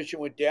to go fishing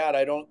with Dad.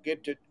 They don't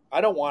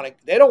want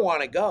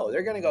to go.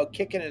 They're going to go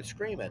kicking and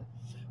screaming.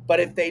 But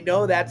if they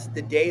know that's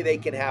the day they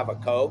can have a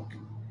Coke,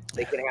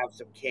 they can have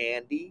some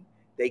candy,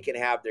 they can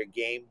have their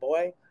Game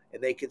Boy,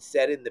 and they can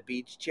sit in the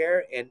beach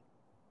chair and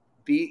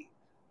be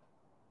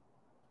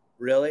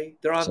really,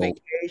 they're on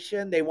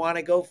vacation. They want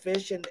to go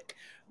fish and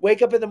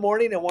wake up in the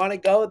morning and want to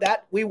go.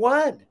 That we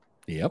won.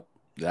 Yep,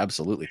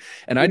 absolutely.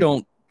 And I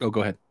don't. Oh,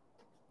 go ahead.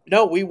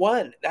 No, we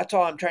won. That's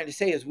all I'm trying to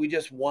say is we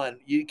just won.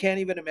 You can't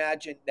even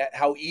imagine that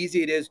how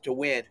easy it is to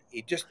win.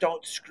 You just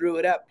don't screw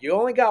it up. You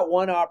only got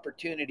one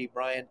opportunity,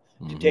 Brian,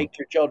 to take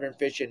your children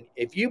fishing.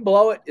 If you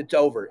blow it, it's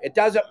over. It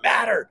doesn't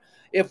matter.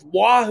 If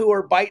wahoo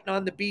are biting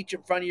on the beach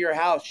in front of your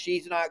house,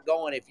 she's not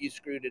going if you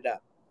screwed it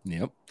up.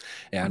 Yep.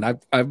 And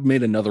I've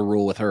made another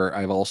rule with her.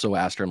 I've also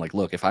asked her, I'm like,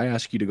 look, if I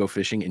ask you to go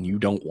fishing and you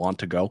don't want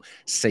to go,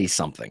 say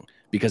something.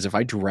 Because if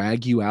I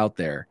drag you out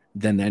there,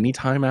 then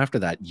anytime after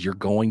that, you're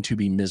going to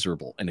be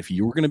miserable. And if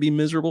you're going to be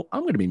miserable,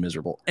 I'm going to be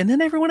miserable. And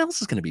then everyone else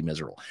is going to be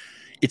miserable.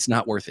 It's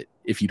not worth it.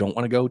 If you don't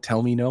want to go,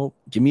 tell me no.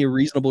 Give me a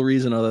reasonable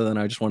reason other than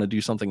I just want to do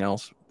something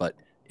else. But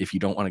if you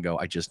don't want to go,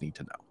 I just need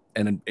to know.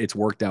 And it's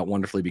worked out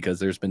wonderfully because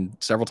there's been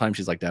several times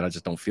she's like, Dad, I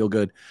just don't feel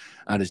good.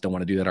 I just don't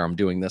want to do that, or I'm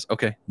doing this.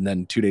 Okay. And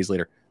then 2 days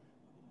later,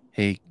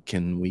 hey,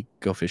 can we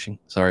go fishing?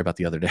 Sorry about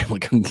the other day. I'm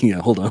like, yeah,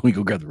 hold on. We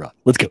go grab the rod.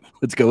 Let's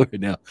go right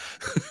now.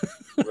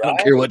 Right? I don't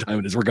care what time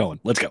it is. We're going.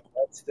 Let's go.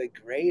 it's the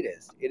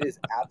greatest. It is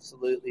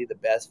absolutely the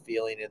best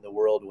feeling in the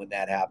world when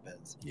that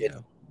happens. Yeah.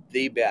 It's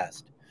the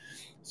best.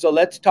 So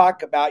let's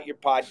talk about your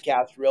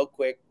podcast real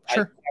quick. I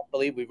Sure. can't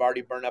believe we've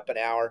already burned up an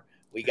hour.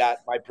 We got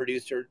my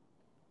producer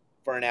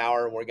for an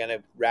hour, and we're going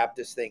to wrap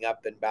this thing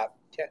up in about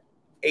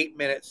 8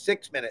 minutes,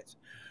 6 minutes.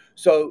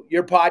 So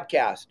your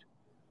podcast.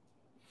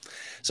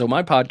 So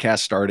my podcast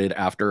started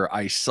after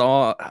I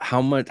saw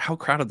how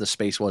crowded the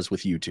space was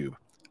with YouTube.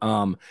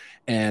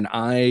 And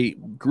I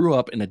grew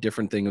up in a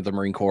different thing of the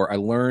Marine Corps. I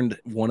learned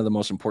one of the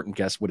most important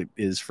guess what it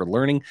is for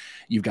learning.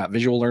 You've got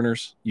visual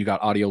learners, you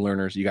got audio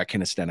learners, you got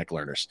kinesthetic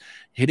learners.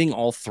 Hitting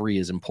all three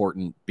is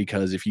important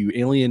because if you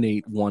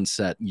alienate one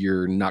set,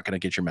 you're not going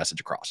to get your message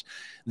across.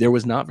 There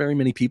was not very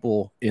many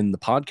people in the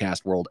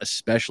podcast world,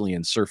 especially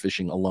in surf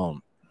fishing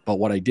alone. But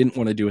what I didn't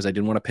want to do is I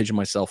didn't want to pigeon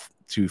myself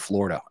to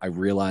Florida. I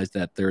realized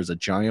that there's a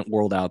giant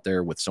world out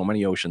there with so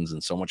many oceans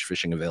and so much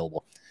fishing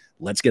available.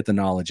 Let's get the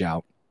knowledge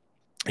out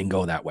and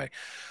go that way.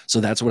 So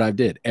that's what I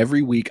did.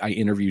 Every week I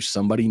interview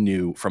somebody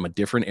new from a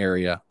different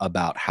area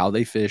about how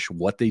they fish,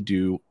 what they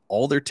do,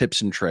 all their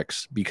tips and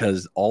tricks,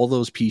 because all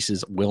those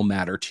pieces will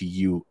matter to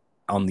you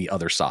on the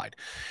other side.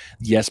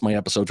 Yes, my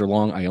episodes are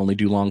long. I only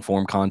do long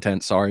form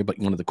content. Sorry. But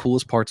one of the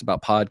coolest parts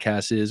about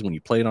podcasts is when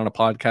you play it on a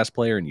podcast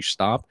player and you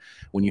stop,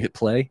 when you hit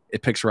play,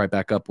 it picks right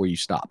back up where you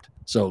stopped.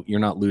 So you're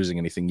not losing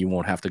anything. You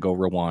won't have to go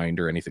rewind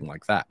or anything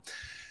like that.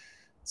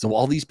 So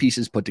all these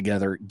pieces put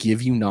together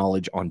give you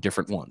knowledge on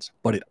different ones,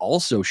 but it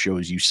also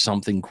shows you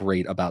something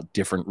great about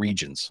different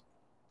regions.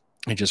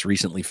 I just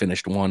recently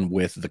finished one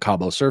with the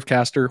Cabo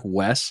Surfcaster,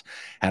 Wes,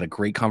 had a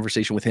great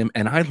conversation with him,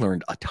 and I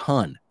learned a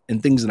ton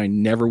and things that I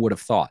never would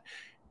have thought.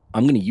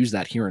 I'm going to use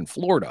that here in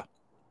Florida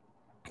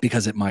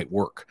because it might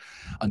work.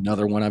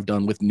 Another one I've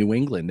done with New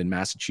England and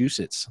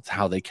Massachusetts,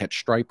 how they catch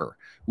striper.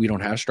 We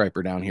don't have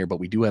striper down here, but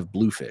we do have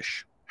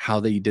bluefish.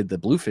 How they did the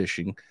blue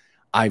fishing,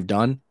 I've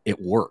done,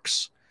 it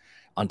works.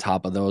 On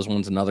top of those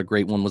ones, another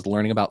great one was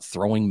learning about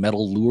throwing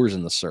metal lures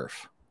in the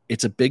surf.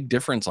 It's a big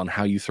difference on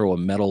how you throw a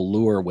metal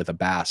lure with a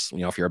bass. You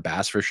know, if you're a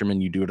bass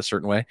fisherman, you do it a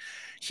certain way.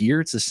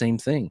 Here, it's the same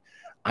thing.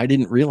 I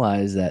didn't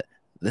realize that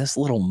this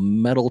little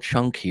metal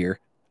chunk here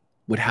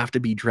would have to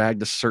be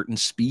dragged a certain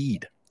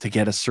speed to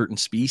get a certain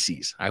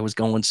species. I was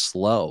going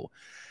slow.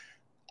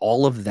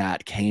 All of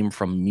that came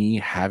from me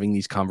having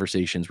these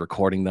conversations,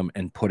 recording them,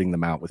 and putting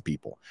them out with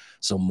people.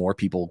 So more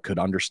people could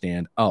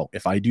understand, oh,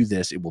 if I do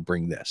this, it will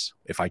bring this.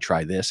 If I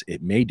try this,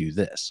 it may do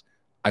this.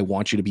 I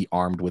want you to be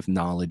armed with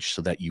knowledge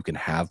so that you can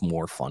have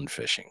more fun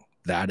fishing.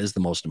 That is the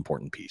most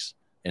important piece.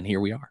 And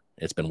here we are.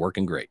 It's been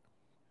working great.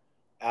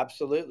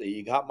 Absolutely.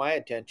 You got my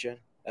attention.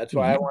 That's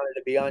why I wanted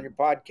to be on your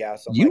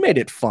podcast. You made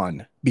it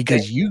fun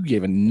because you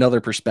gave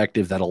another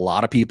perspective that a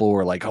lot of people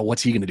were like, oh,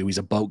 what's he going to do? He's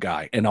a boat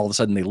guy. And all of a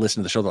sudden they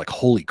listen to the show. They're like,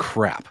 holy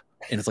crap.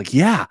 And it's like,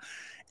 yeah,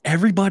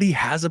 everybody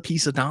has a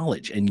piece of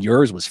knowledge and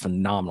yours was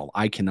phenomenal.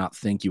 I cannot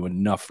thank you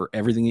enough for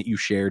everything that you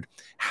shared,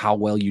 how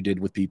well you did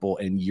with people,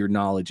 and your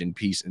knowledge and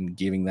piece and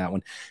giving that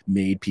one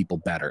made people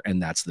better. And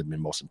that's the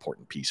most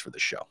important piece for the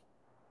show.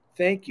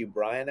 Thank you,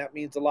 Brian. That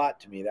means a lot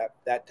to me.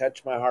 That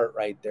touched my heart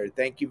right there.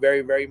 Thank you very,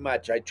 very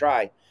much. I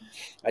try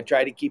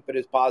to keep it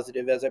as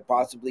positive as I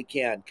possibly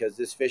can because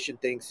this fishing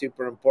thing's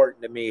super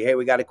important to me. Hey,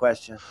 we got a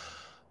question.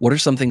 What are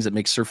some things that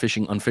make surf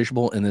fishing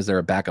unfishable, and is there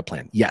a backup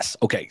plan? Yes.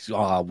 Okay.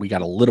 So, we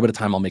got a little bit of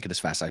time. I'll make it as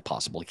fast as I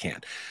possibly can.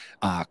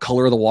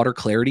 Color of the water,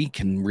 clarity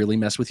can really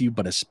mess with you,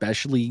 but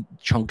especially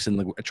chunks in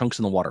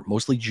the water,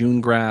 mostly June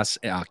grass,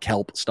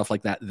 kelp, stuff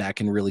like that. That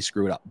can really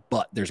screw it up.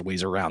 But there's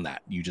ways around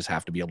that. You just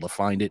have to be able to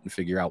find it and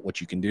figure out what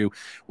you can do,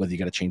 whether you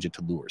got to change it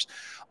to lures.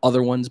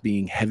 Other ones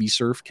being heavy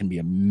surf can be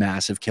a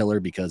massive killer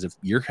because if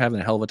you're having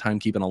a hell of a time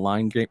keeping a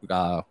line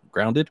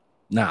grounded,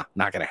 nah,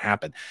 not going to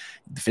happen.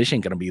 The fish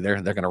ain't going to be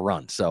there. They're going to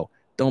run. So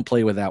don't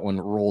play with that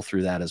one. Roll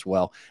through that as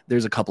well.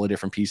 There's a couple of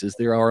different pieces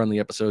there are on the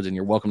episodes, and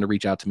you're welcome to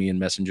reach out to me in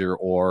Messenger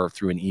or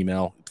through an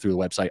email, through the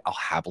website. I'll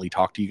happily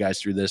talk to you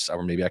guys through this,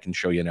 or maybe I can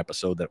show you an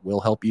episode that will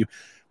help you.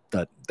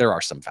 But there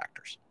are some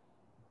factors.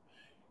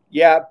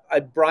 Yeah,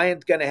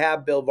 Brian's going to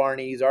have Bill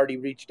Varney. He's already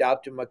reached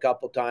out to him a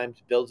couple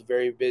times. Bill's a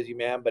very busy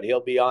man, but he'll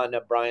be on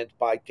Brian's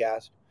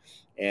podcast.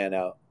 And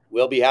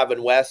we'll be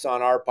having Wes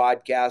on our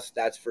podcast.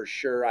 That's for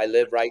sure. I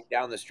live right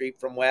down the street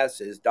from Wes.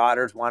 His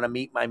daughters want to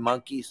meet my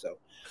monkey. So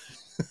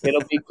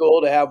it'll be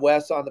cool to have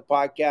Wes on the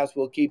podcast.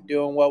 We'll keep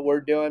doing what we're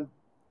doing.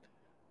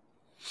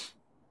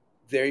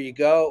 There you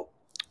go.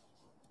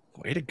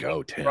 Way to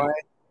go, Tim. Brian.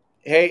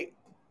 Hey,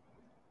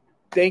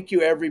 thank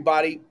you,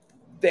 everybody.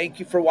 Thank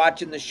you for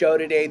watching the show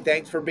today.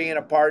 Thanks for being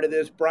a part of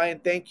this. Brian,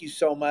 thank you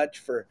so much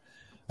for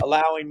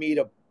allowing me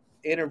to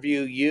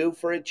interview you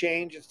for a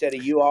change instead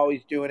of you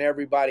always doing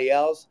everybody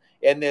else.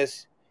 And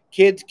this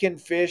Kids Can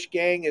Fish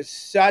gang is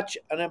such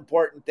an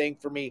important thing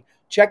for me.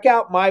 Check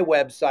out my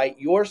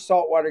website,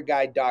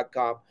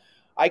 yoursaltwaterguide.com.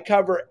 I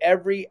cover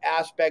every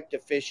aspect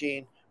of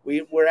fishing.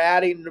 We're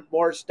adding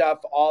more stuff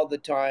all the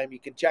time. You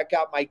can check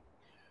out my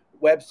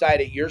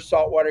website at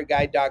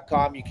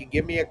yoursaltwaterguide.com. You can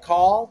give me a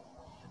call,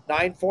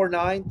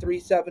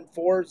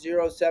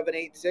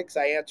 949-374-0786.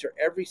 I answer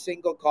every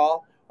single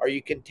call, or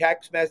you can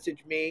text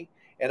message me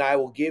and I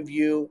will give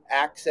you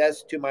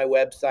access to my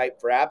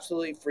website for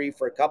absolutely free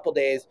for a couple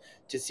days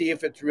to see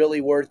if it's really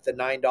worth the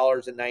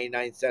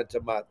 $9.99 a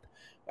month.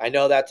 I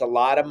know that's a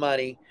lot of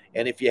money,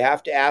 and if you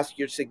have to ask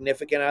your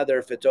significant other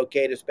if it's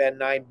okay to spend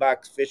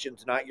 $9,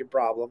 fishing's not your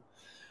problem.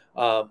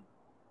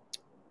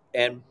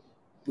 And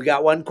we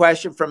got one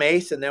question from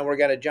Ace, and then we're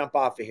going to jump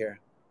off of here.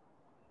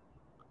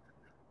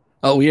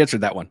 Oh, we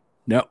answered that one.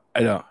 No,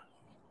 I don't.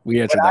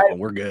 We answered that one.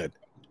 We're good.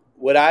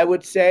 What I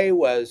would say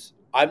was,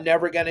 I'm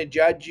never going to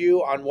judge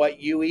you on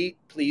what you eat.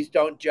 Please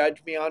don't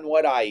judge me on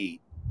what I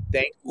eat.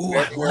 Thank you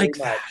very, very much.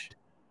 That.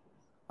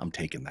 I'm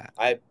taking that.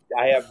 I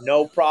have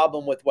no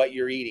problem with what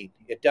you're eating.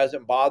 It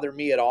doesn't bother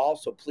me at all.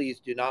 So please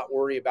do not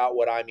worry about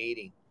what I'm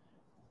eating.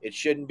 It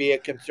shouldn't be a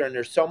concern.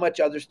 There's so much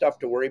other stuff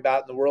to worry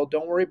about in the world.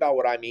 Don't worry about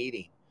what I'm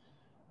eating.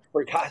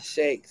 For God's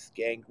sakes,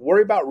 gang.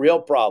 Worry about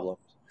real problems.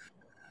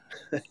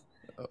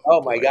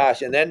 Oh my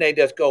gosh. And then they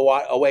just go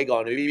away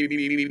going, they're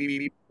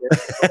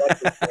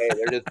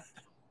just,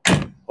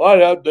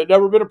 well, they've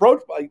never been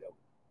approached by.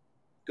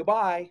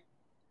 Goodbye.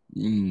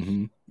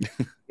 Mm-hmm.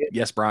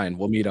 Yes, Brian,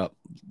 we'll meet up.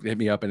 Hit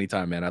me up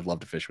anytime, man. I'd love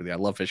to fish with you. I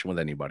love fishing with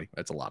anybody.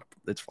 It's fun.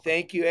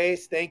 Thank you,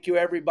 Ace. Thank you,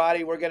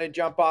 everybody. We're going to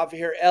jump off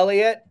here.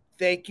 Elliot,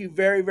 thank you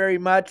very, very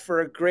much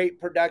for a great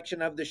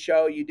production of the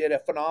show. You did a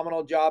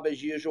phenomenal job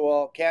as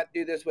usual. Can't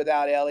do this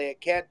without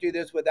Elliot. Can't do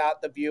this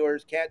without the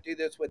viewers. Can't do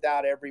this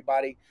without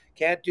everybody.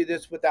 Can't do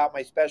this without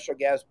my special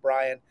guest,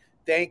 Brian.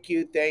 Thank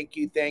you, thank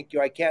you, thank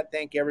you. I can't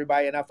thank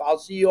everybody enough. I'll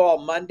see you all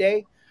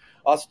Monday.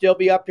 I'll still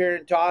be up here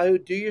in Tahoe.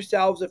 Do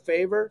yourselves a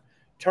favor.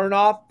 Turn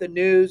off the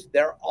news.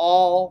 They're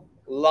all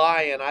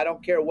lying. I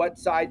don't care what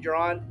side you're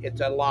on.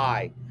 It's a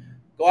lie.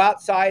 Go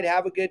outside,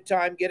 have a good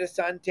time, get a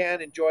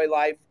suntan, enjoy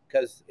life,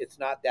 because it's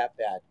not that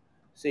bad.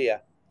 See ya.